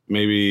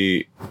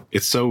maybe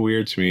it's so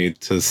weird to me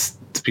to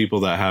people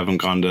that haven't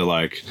gone to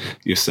like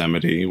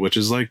Yosemite, which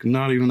is like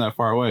not even that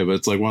far away, but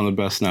it's like one of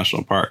the best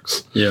national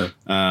parks. Yeah.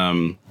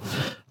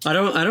 I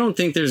don't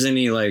think there's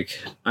any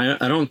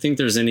I don't think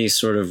there's any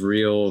sort of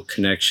real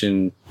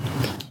connection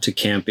to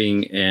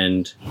camping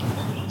and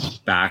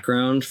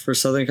background for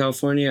Southern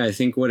California. I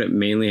think what it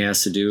mainly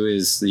has to do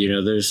is,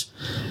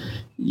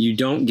 you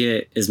don't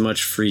get as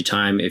much free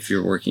time if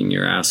you're working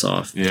your ass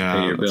off to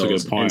pay your bills.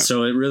 That's a good point. And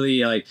so it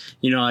really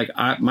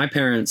my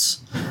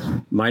parents,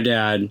 my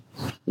dad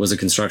was a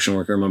construction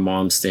worker. My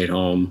mom stayed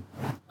home.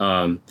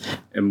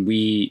 And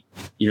we,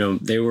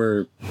 they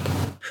were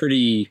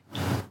pretty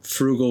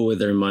frugal with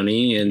their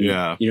money. And,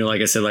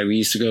 like I said, like we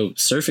used to go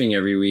surfing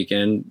every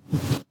weekend,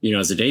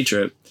 as a day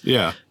trip.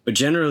 Yeah. But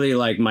generally,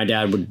 like my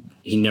dad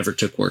he never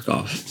took work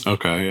off.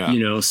 Okay.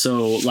 Yeah.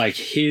 So like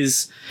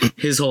his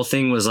whole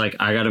thing was like,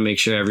 I got to make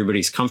sure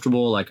everybody's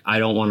comfortable. Like, I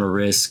don't want to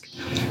risk,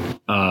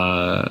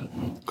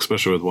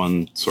 especially with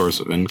one source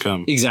of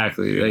income.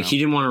 Exactly. Like he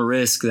didn't want to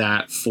risk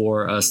that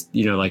for us,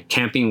 like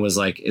camping was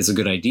like, it's a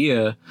good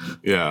idea.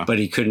 Yeah. But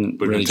he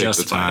couldn't really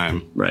justify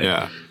it. Right.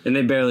 Yeah. And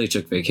they barely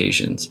took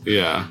vacations.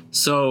 Yeah.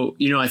 So,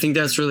 I think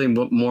that's really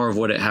more of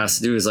what it has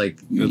to do is like,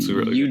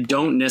 you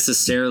don't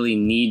necessarily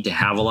need to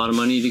have a lot of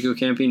money to go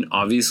camping,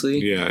 obviously.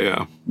 Yeah.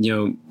 Yeah.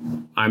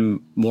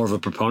 I'm more of a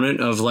proponent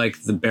of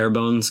like the bare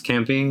bones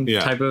camping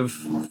type of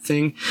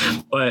thing.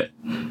 But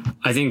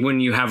I think when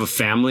you have a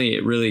family,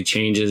 it really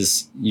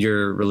changes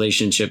your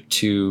relationship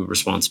to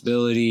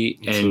responsibility,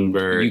 and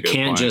you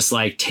can't just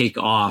like take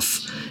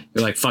off.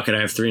 You're like, fuck it,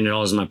 I have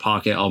 $300 in my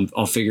pocket.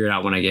 I'll figure it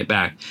out when I get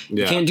back.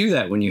 You can't do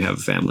that when you have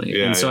a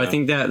family. And so I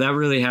think that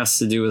really has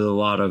to do with a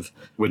lot of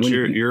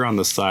you're on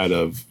the side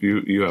of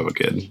you have a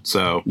kid.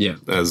 So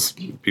as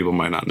people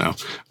might not know,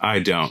 I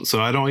don't.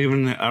 So I don't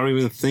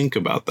even think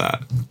about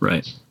that.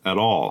 Right. At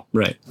all.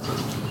 Right.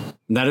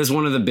 That is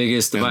one of the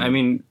biggest, I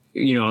mean,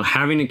 you know,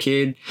 having a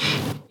kid,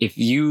 if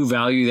you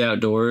value the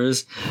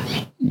outdoors,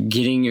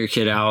 getting your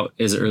kid out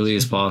as early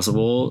as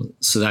possible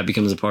so that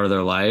becomes a part of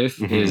their life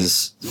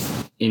is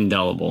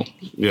indelible.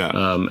 Yeah.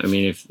 I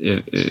mean,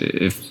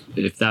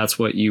 if that's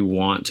what you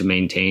want to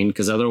maintain,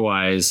 because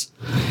otherwise,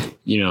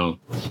 you know,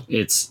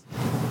 it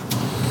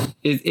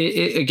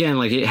again,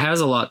 like, it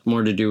has a lot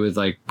more to do with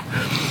like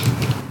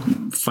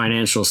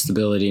financial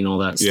stability and all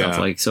that stuff.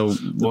 Like, so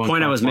the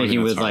point I was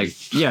making with like,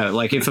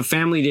 like if a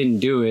family didn't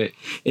do it,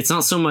 it's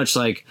not so much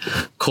like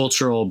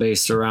cultural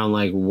based around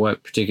like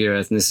what particular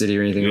ethnicity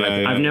or anything.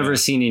 I've never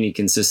seen any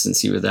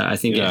consistency with that. I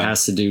think it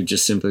has to do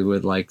just simply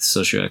with like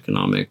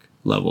socioeconomic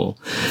level.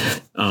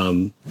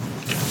 I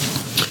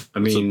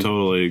mean, so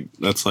totally.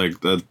 That's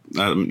like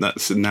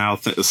that's now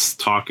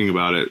talking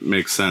about it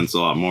makes sense a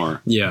lot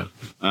more. Yeah.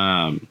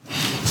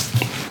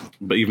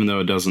 But even though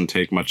it doesn't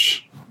take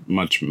much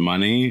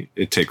money,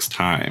 it takes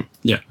time.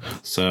 Yeah.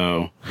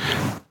 So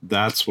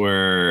that's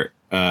where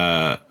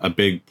a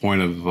big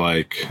point of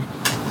like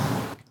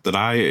that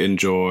I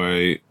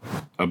enjoy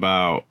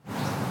about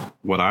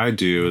what I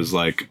do is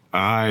like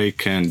I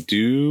can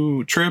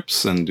do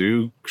trips and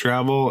do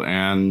travel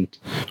and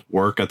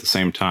work at the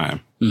same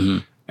time. Mm-hmm.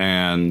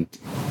 And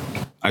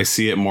I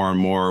see it more and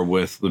more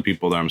with the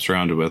people that I'm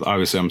surrounded with.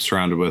 Obviously, I'm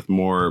surrounded with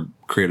more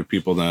creative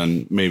people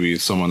than maybe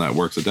someone that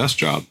works a desk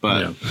job.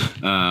 But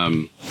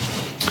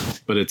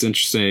but it's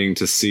interesting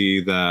to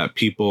see that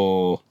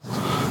people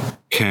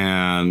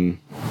can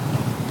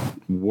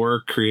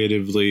work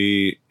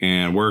creatively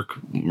and work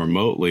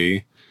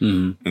remotely.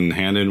 And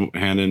hand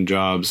in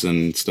jobs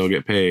and still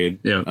get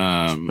paid.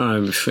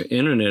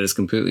 Internet has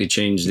completely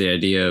changed the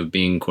idea of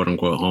being quote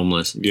unquote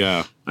homeless.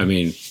 Yeah. I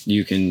mean,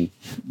 you can,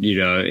 you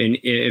know, and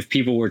if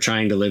people were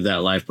trying to live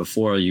that life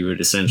before, you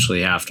would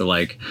essentially have to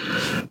like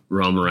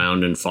roam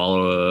around and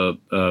follow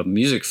a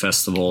music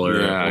festival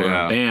or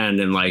a band.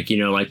 And like, you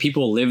know, like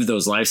people lived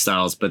those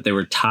lifestyles, but they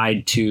were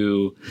tied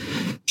to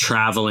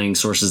traveling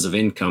sources of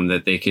income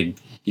that they could,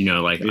 you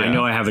know, like, I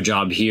know I have a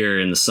job here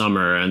in the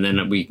summer and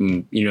then we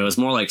can, you know, it's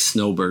more like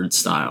snowbird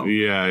style.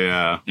 Yeah,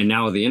 yeah. And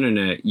now with the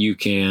internet, you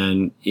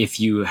can, if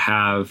you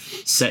have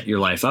set your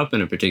life up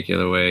in a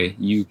particular way,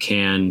 you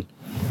can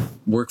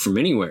work from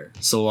anywhere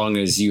so long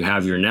as you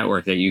have your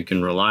network that you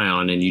can rely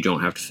on and you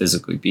don't have to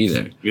physically be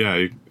there.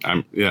 Yeah.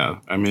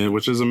 I mean,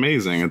 which is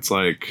amazing. It's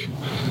like,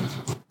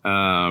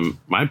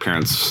 my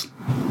parents,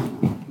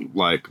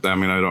 like, I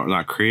mean,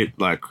 not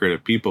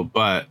creative people,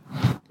 but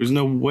there's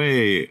no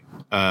way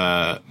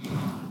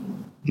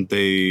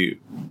they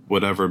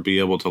would ever be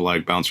able to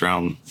like bounce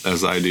around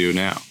as I do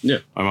now. Yeah.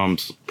 My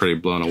mom's pretty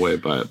blown away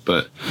by it,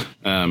 but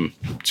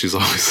she's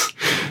always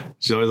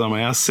on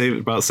my ass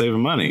about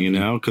saving money, you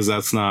know, because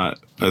that's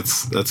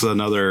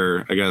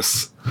another, I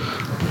guess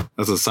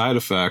that's a side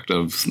effect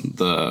of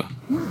the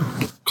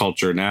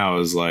culture now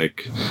is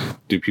like,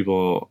 do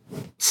people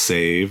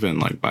save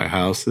and like buy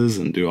houses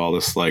and do all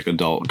this like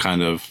adult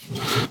kind of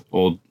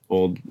old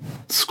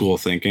school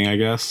thinking, I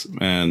guess.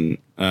 And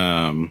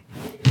I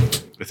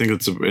think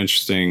it's an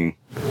interesting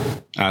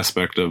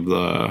aspect of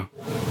all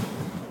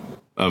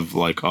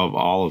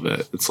of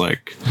it. It's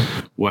like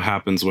what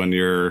happens when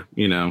you're,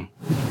 you know,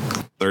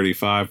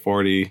 35,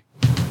 40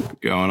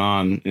 going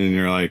on and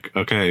you're like,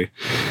 okay,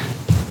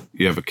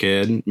 you have a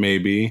kid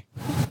maybe,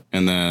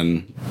 and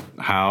then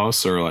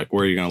house, or like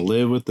where are you going to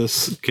live with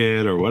this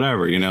kid or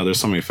whatever, you know, there's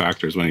so many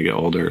factors when you get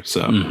older.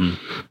 So and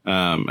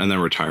then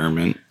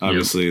retirement,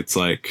 obviously. It's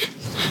like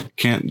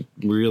can't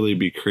really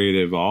be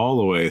creative all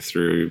the way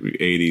through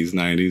 80s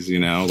 90s, you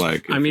know,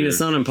 like I mean, it's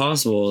not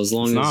impossible as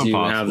long as you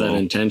have that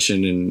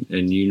intention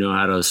and you know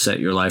how to set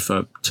your life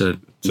up to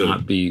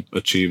not be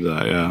achieve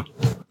that,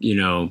 you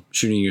know,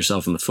 shooting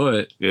yourself in the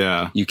foot.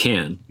 You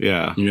can,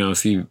 you know,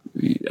 if you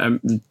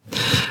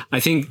I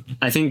think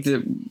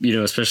that, you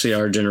know, especially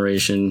our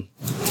generation,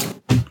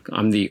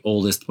 I'm the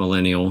oldest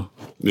millennial.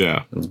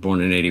 I was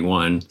born in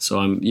 81. So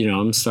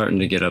I'm starting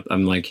to get up.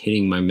 I'm like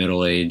hitting my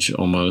middle age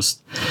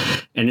almost.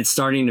 And it's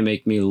starting to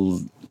make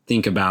me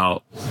think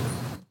about,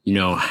 you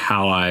know,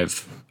 how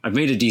I've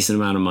made a decent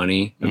amount of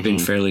money. I've been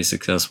fairly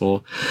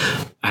successful.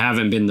 I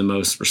haven't been the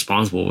most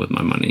responsible with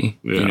my money.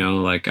 You know,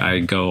 like I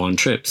go on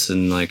trips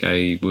and like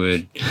I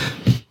would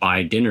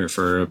buy dinner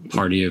for a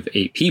party of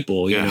 8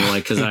 people, you know,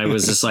 like, cause I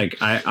was just like,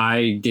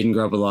 I didn't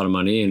grow up with a lot of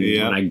money. And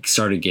when I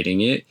started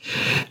getting it,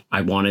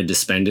 I wanted to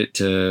spend it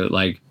to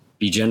like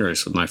be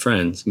generous with my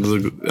friends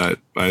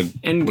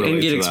and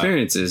get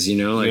experiences, you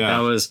know, like that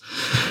was,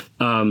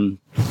 and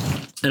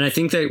I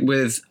think that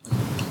with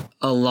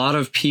a lot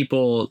of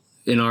people,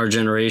 in our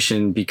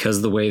generation,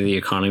 because the way the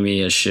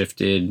economy has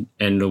shifted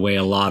and the way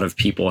a lot of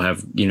people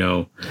have,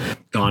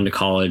 gone to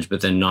college, but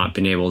then not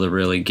been able to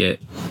really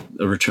get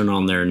a return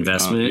on their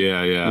investment.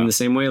 In the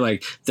same way,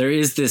 like there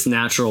is this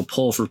natural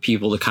pull for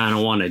people to kind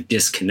of want to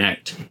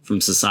disconnect from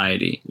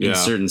society in a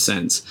certain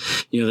sense.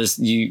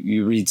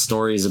 You read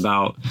stories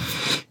about,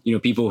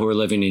 people who are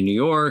living in New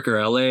York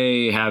or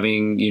LA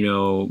having,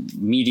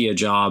 media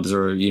jobs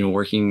or,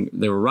 working,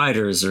 they were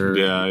writers or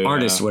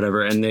artists,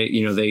 whatever. And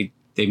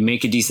they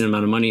make a decent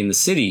amount of money in the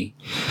city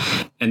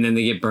and then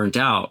they get burnt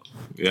out,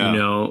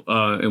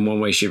 in one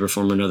way, shape or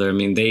form or another. I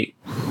mean,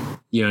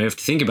 you have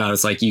to think about it.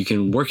 It's like you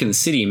can work in the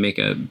city and make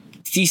a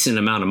decent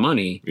amount of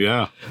money.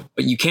 Yeah.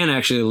 But you can't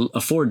actually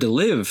afford to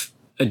live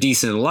a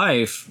decent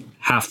life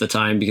half the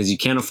time because you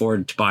can't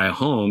afford to buy a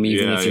home,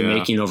 even if you're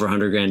making over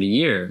 $100,000 a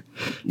year.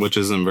 Which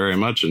isn't very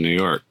much in New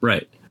York.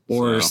 Right.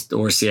 Or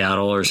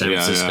Seattle or San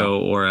Francisco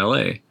or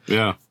LA.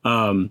 Yeah.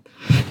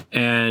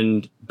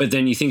 But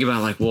then you think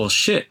about like, well,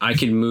 shit, I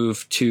could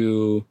move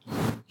to,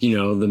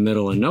 the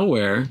middle of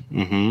nowhere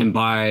and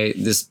buy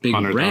this big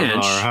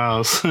ranch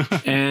house.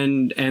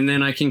 and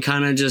then I can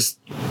kind of just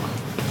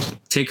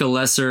take a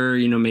lesser,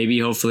 maybe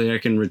hopefully I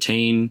can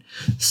retain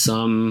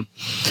some,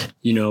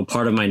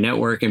 part of my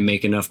network and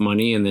make enough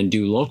money and then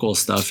do local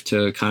stuff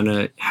to kind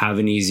of have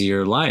an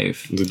easier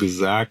life. That's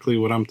exactly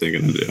what I'm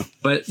thinking to do.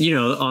 But,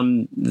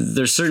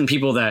 there's certain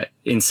people that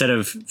instead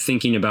of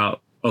thinking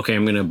about, okay,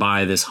 I'm going to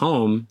buy this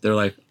home, they're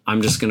like,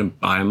 I'm just going to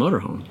buy a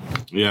motorhome.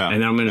 Yeah.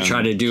 And I'm going to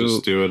try to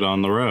just do it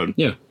on the road.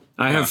 Yeah.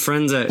 I have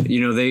friends that,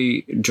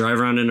 they drive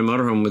around in a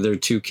motorhome with their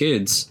 2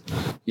 kids.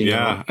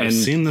 I've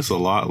seen this a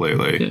lot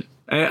lately. Yeah.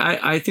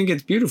 I think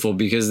it's beautiful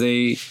because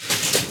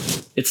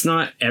it's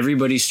not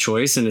everybody's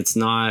choice and it's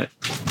not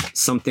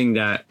something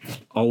that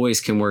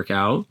always can work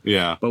out.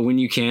 Yeah. But when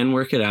you can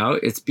work it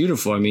out, it's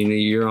beautiful. I mean,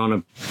 you're on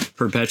a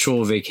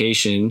perpetual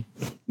vacation,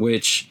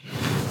 which,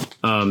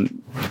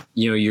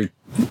 you're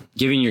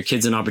giving your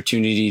kids an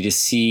opportunity to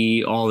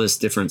see all this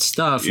different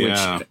stuff, which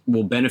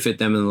will benefit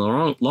them in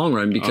the long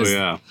run because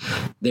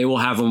they will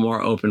have a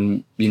more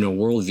open,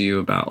 worldview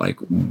about like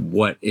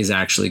what is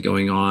actually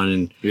going on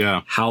and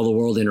how the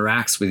world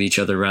interacts with each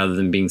other rather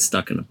than being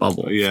stuck in a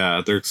bubble.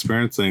 Yeah. They're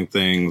experiencing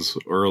things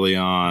early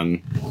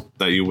on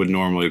that you would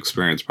normally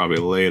experience probably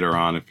later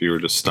on if you were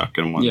just stuck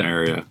in one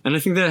area. And I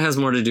think that has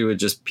more to do with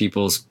just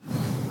people's,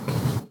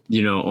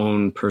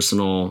 own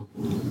personal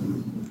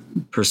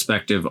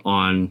perspective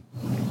on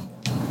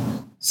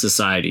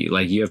society.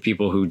 Like you have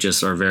people who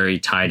just are very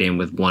tied in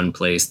with one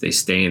place. They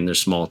stay in their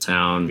small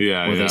town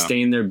or they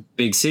stay in their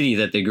big city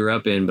that they grew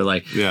up in, but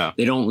like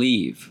they don't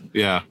leave.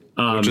 Yeah.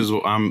 Which is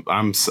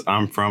I'm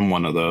from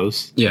one of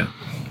those. Yeah.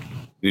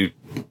 You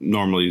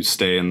normally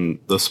stay in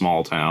the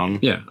small town.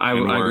 Yeah. I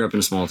grew up in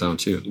a small town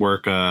too.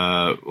 Work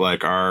I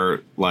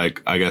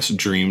guess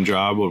dream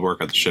job would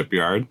work at the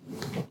shipyard.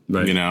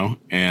 Right.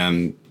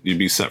 And you'd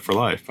be set for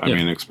life. I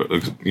mean, especially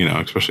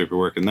if you're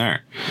working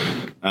there.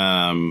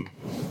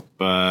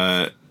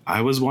 But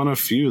I was one of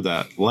few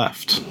that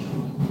left.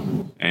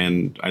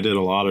 And I did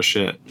a lot of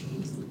shit.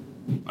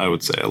 I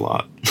would say a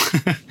lot.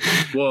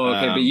 Well,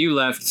 okay, but you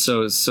left.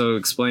 So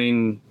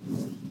explain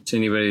to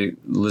anybody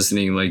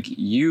listening, like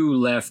you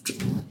left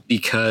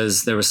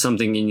because there was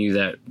something in you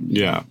that,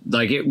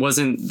 like it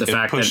wasn't the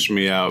fact that it pushed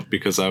me out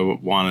because I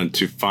wanted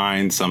to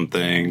find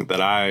something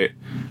that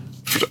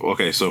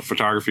so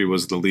photography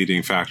was the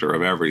leading factor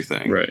of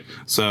everything. Right.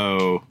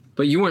 So.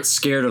 But you weren't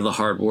scared of the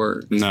hard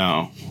work.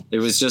 No. It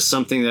was just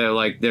something that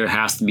like there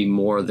has to be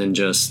more than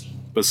just.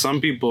 But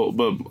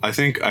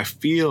I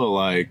feel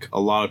like a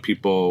lot of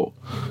people,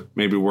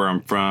 maybe where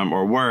I'm from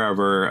or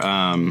wherever,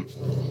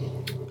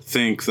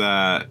 think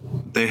that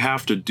they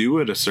have to do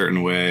it a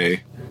certain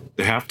way.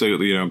 They have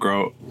to,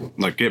 grow,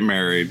 like get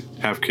married,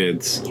 have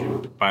kids,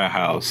 buy a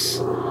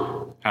house,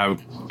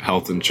 have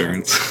health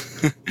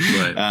insurance.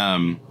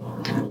 Right.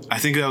 I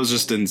think that was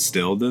just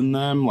instilled in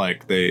them.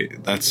 Like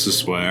that's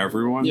just what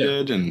everyone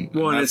did. And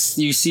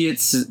you see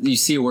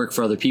it work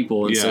for other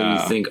people. And so you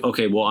think,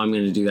 okay, well, I'm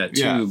going to do that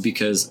too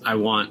because I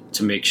want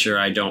to make sure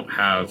I don't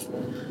have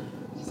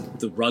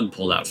the rug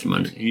pulled out from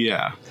under me.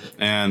 Yeah.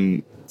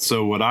 And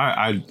so what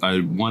I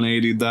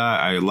 180'd that.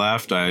 I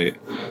left. I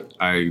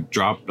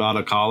dropped out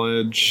of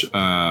college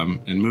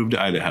and moved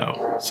to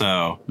Idaho.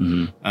 So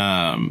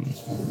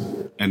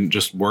and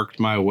just worked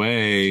my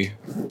way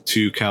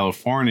to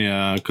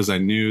California because I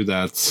knew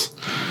that's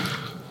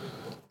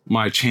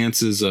my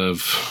chances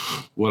of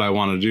what I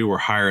want to do were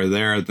higher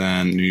there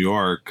than New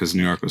York because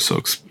New York was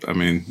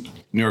New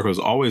York was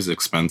always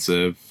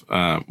expensive.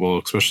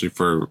 Especially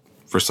for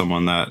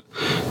someone that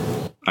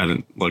I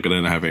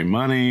didn't have any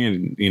money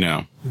and,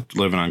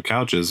 living on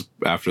couches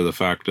after the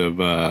fact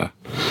of,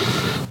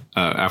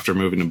 after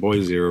moving to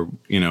Boise or,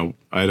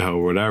 Idaho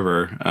or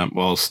whatever,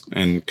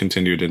 and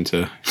continued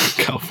into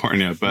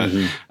California. But,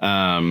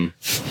 I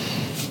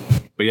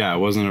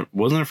wasn't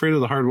afraid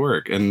of the hard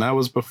work. And that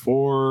was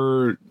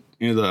before,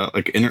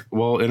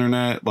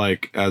 internet,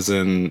 like as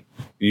in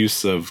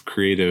use of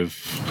creative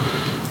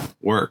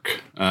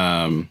work.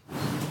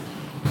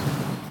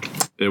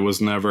 it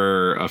was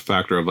never a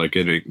factor of like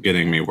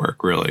getting me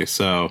work really.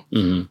 So,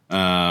 it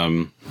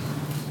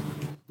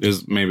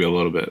was maybe a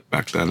little bit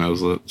back then. I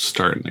was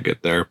starting to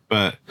get there,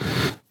 but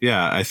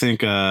yeah, I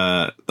think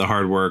the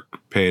hard work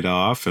paid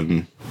off,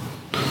 and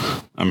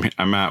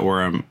I'm at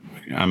where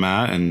I'm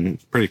at and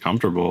pretty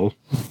comfortable.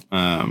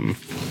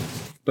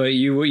 But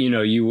you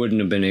wouldn't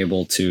have been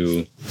able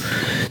to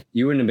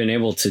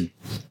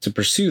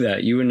pursue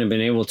that. You wouldn't have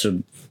been able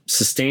to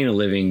sustain a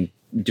living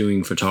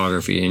doing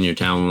photography in your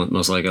town,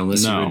 most likely,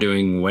 unless you were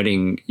doing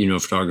wedding,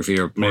 photography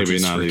or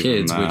portraits for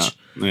kids, which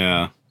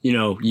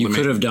you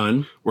could have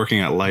done. Working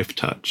at Life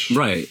Touch.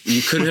 Right.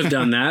 You could have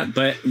done that,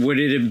 but would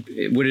it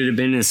have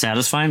been as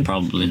satisfying?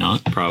 Probably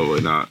not.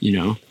 Probably not.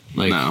 No.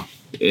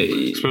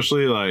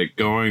 Especially like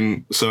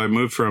so I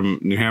moved from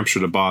New Hampshire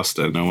to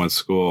Boston. I went to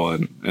school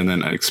and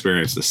then I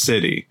experienced the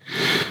city.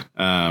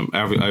 I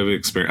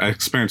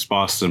experienced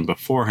Boston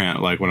beforehand,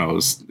 like when I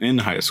was in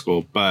high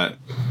school, but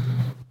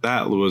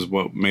that was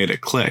what made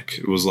it click.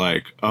 It was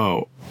like,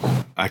 oh,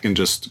 I can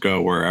just go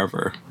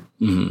wherever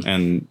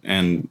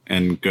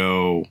and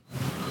go,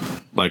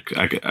 like,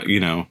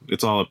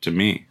 it's all up to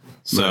me.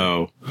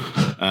 So,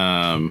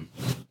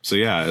 so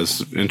yeah,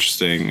 it's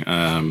interesting.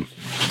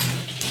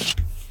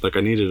 Like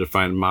I needed to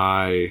find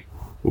my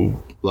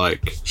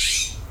like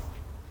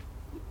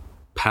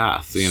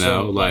path,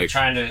 so, like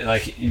trying to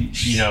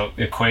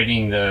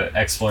equating the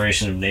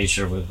exploration of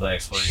nature with the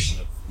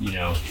exploration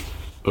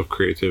of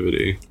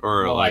creativity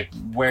or like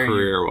where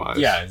career wise.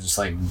 Yeah, just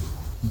like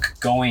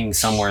going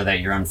somewhere that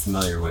you're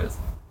unfamiliar with.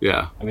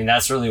 Yeah. I mean,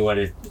 that's really what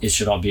it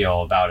should all be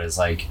all about, is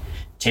like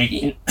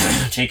taking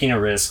a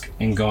risk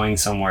and going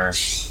somewhere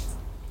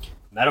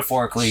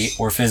metaphorically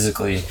or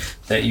physically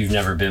that you've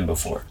never been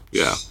before.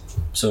 Yeah.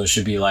 So it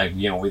should be like,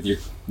 with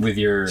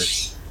your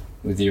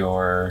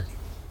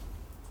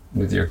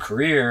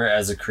career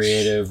as a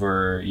creative,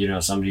 or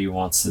somebody who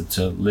wants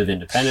to live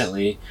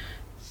independently,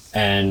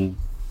 and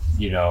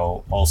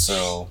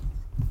also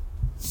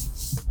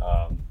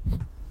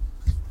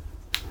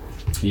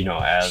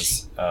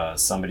as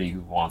somebody who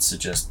wants to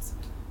just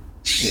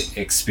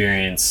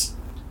experience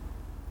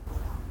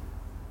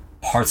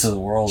parts of the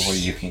world where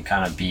you can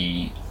kind of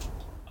be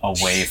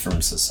away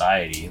from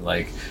society.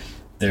 Like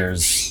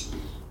there's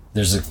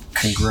a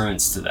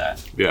congruence to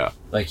that. Yeah.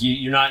 Like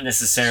you're not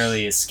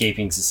necessarily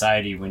escaping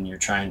society when you're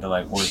trying to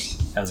like work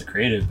as a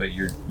creative, but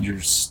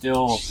you're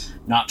still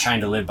not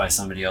trying to live by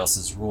somebody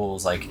else's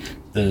rules. Like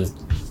the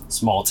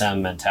small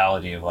town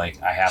mentality of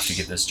like, I have to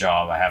get this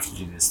job, I have to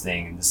do this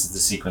thing, and this is the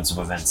sequence of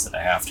events that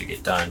I have to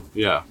get done.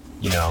 Yeah.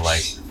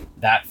 Like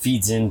that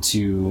feeds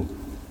into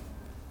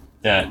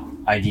that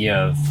idea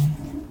of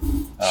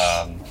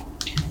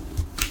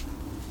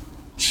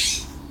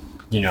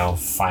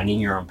finding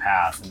your own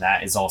path, and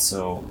that is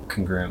also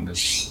congruent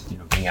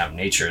with being out in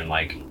nature and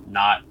like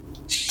not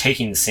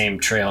taking the same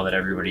trail that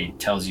everybody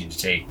tells you to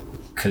take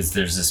because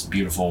there's this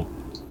beautiful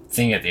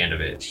thing at the end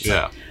of it. It's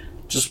like,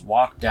 just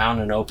walk down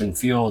an open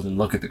field and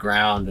look at the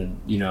ground, and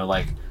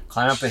like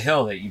climb up a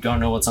hill that you don't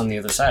know what's on the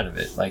other side of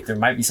it. Like there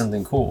might be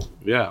something cool.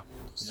 Yeah.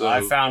 So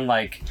I found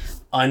like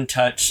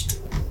untouched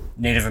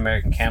Native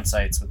American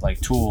campsites with like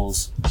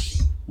tools.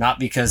 Not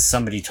because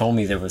somebody told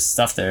me there was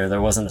stuff there.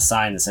 There wasn't a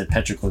sign that said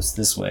petroglyphs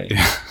this way.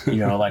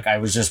 Like I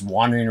was just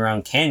wandering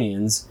around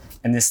canyons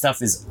and this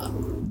stuff is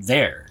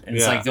there. And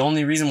it's like the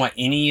only reason why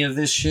any of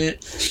this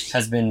shit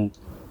has been,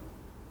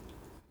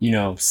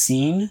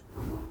 seen,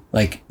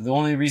 like the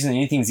only reason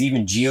anything's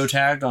even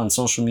geotagged on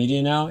social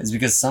media now is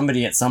because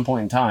somebody at some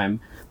point in time,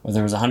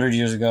 whether it was 100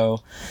 years ago,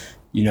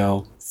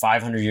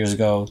 500 years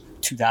ago,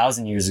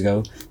 2,000 years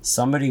ago,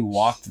 somebody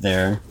walked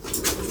there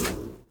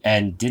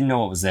and didn't know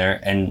what was there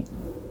and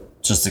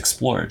just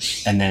explored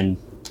and then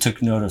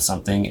took note of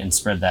something and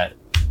spread that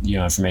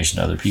information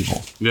to other people.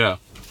 Yeah.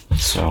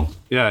 So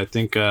yeah, I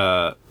think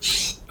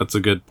that's a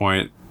good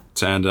point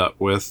to end up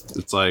with.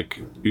 It's like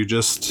you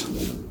just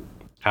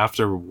have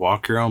to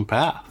walk your own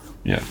path.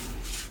 Yeah.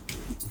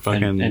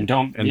 And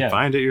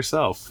find it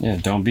yourself. Yeah,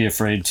 don't be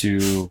afraid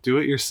to do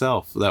it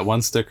yourself. That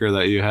one sticker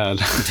that you had.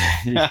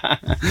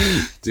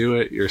 Do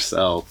it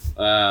yourself.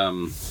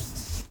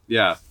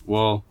 Yeah,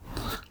 well,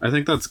 I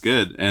think that's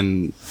good,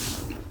 and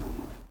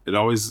it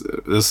always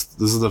this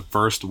is the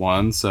first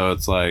one, so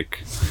it's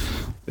like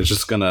it's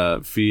just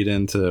gonna feed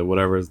into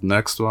whatever's the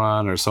next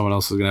one, or someone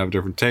else is gonna have a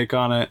different take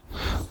on it.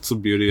 It's the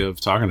beauty of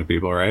talking to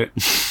people, right?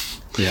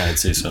 Yeah, I'd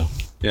say so.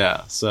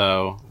 Yeah,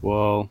 so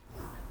well,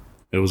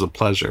 it was a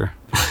pleasure.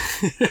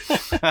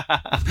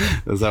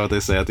 Is that what they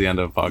say at the end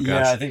of a podcast?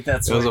 Yeah, I think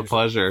that's it. Was a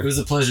pleasure. It was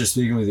a pleasure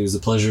speaking with you. It was a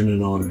pleasure and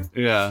an honor.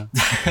 Yeah.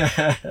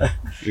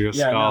 You're a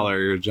scholar.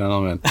 You're a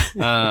gentleman.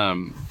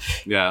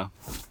 Yeah.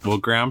 Well,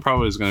 Graham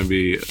probably is going to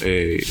be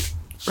a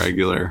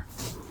regular.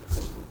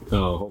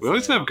 Oh, we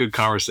always have good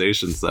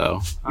conversations,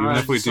 though. Even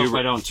if we do, hope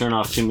I don't turn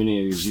off too many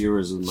of your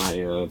viewers with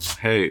my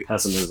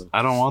pessimism.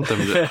 I don't want them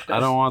to.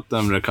 I don't want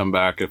them to come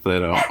back if they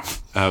don't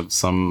have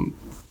some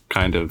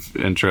kind of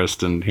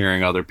interest in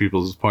hearing other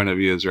people's point of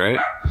views, right?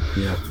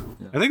 Yeah.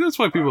 I think that's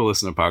why people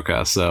listen to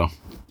podcasts. So,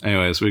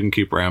 anyways, we can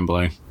keep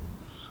rambling.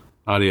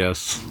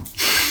 Adios.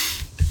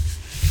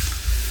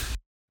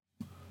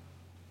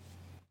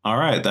 All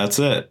right, that's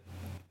it.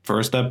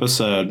 First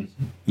episode.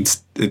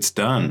 It's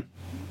done.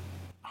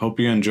 Hope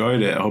you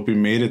enjoyed it. I hope you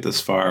made it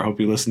this far. I hope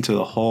you listened to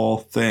the whole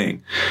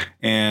thing.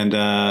 And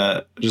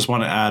just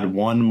want to add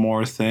one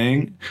more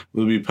thing.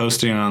 We'll be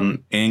posting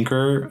on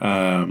Anchor.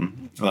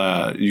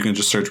 You can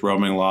just search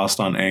Roaming Lost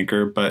on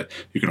Anchor, but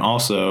you can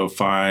also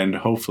find,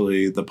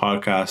 hopefully, the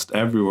podcast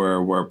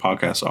everywhere where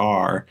podcasts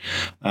are.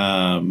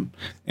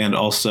 And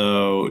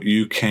also,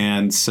 you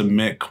can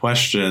submit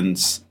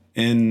questions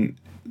in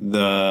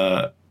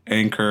the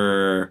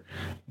Anchor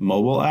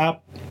mobile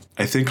app,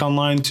 I think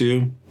online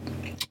too.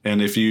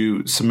 And if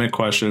you submit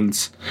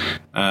questions,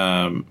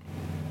 would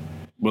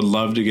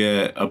love to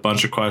get a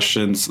bunch of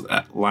questions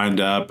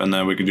lined up, and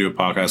then we could do a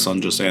podcast on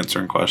just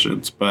answering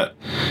questions. But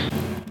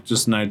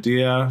just an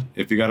idea.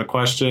 If you got a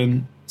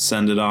question,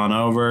 send it on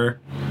over.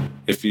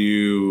 If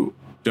you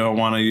don't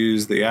want to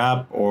use the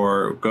app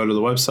or go to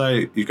the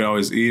website, you can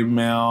always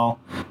email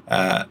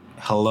at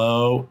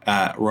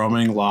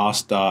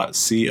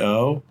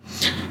hello@roaminglost.co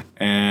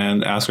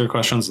and ask your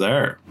questions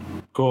there.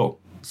 Cool.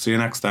 See you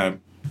next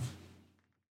time.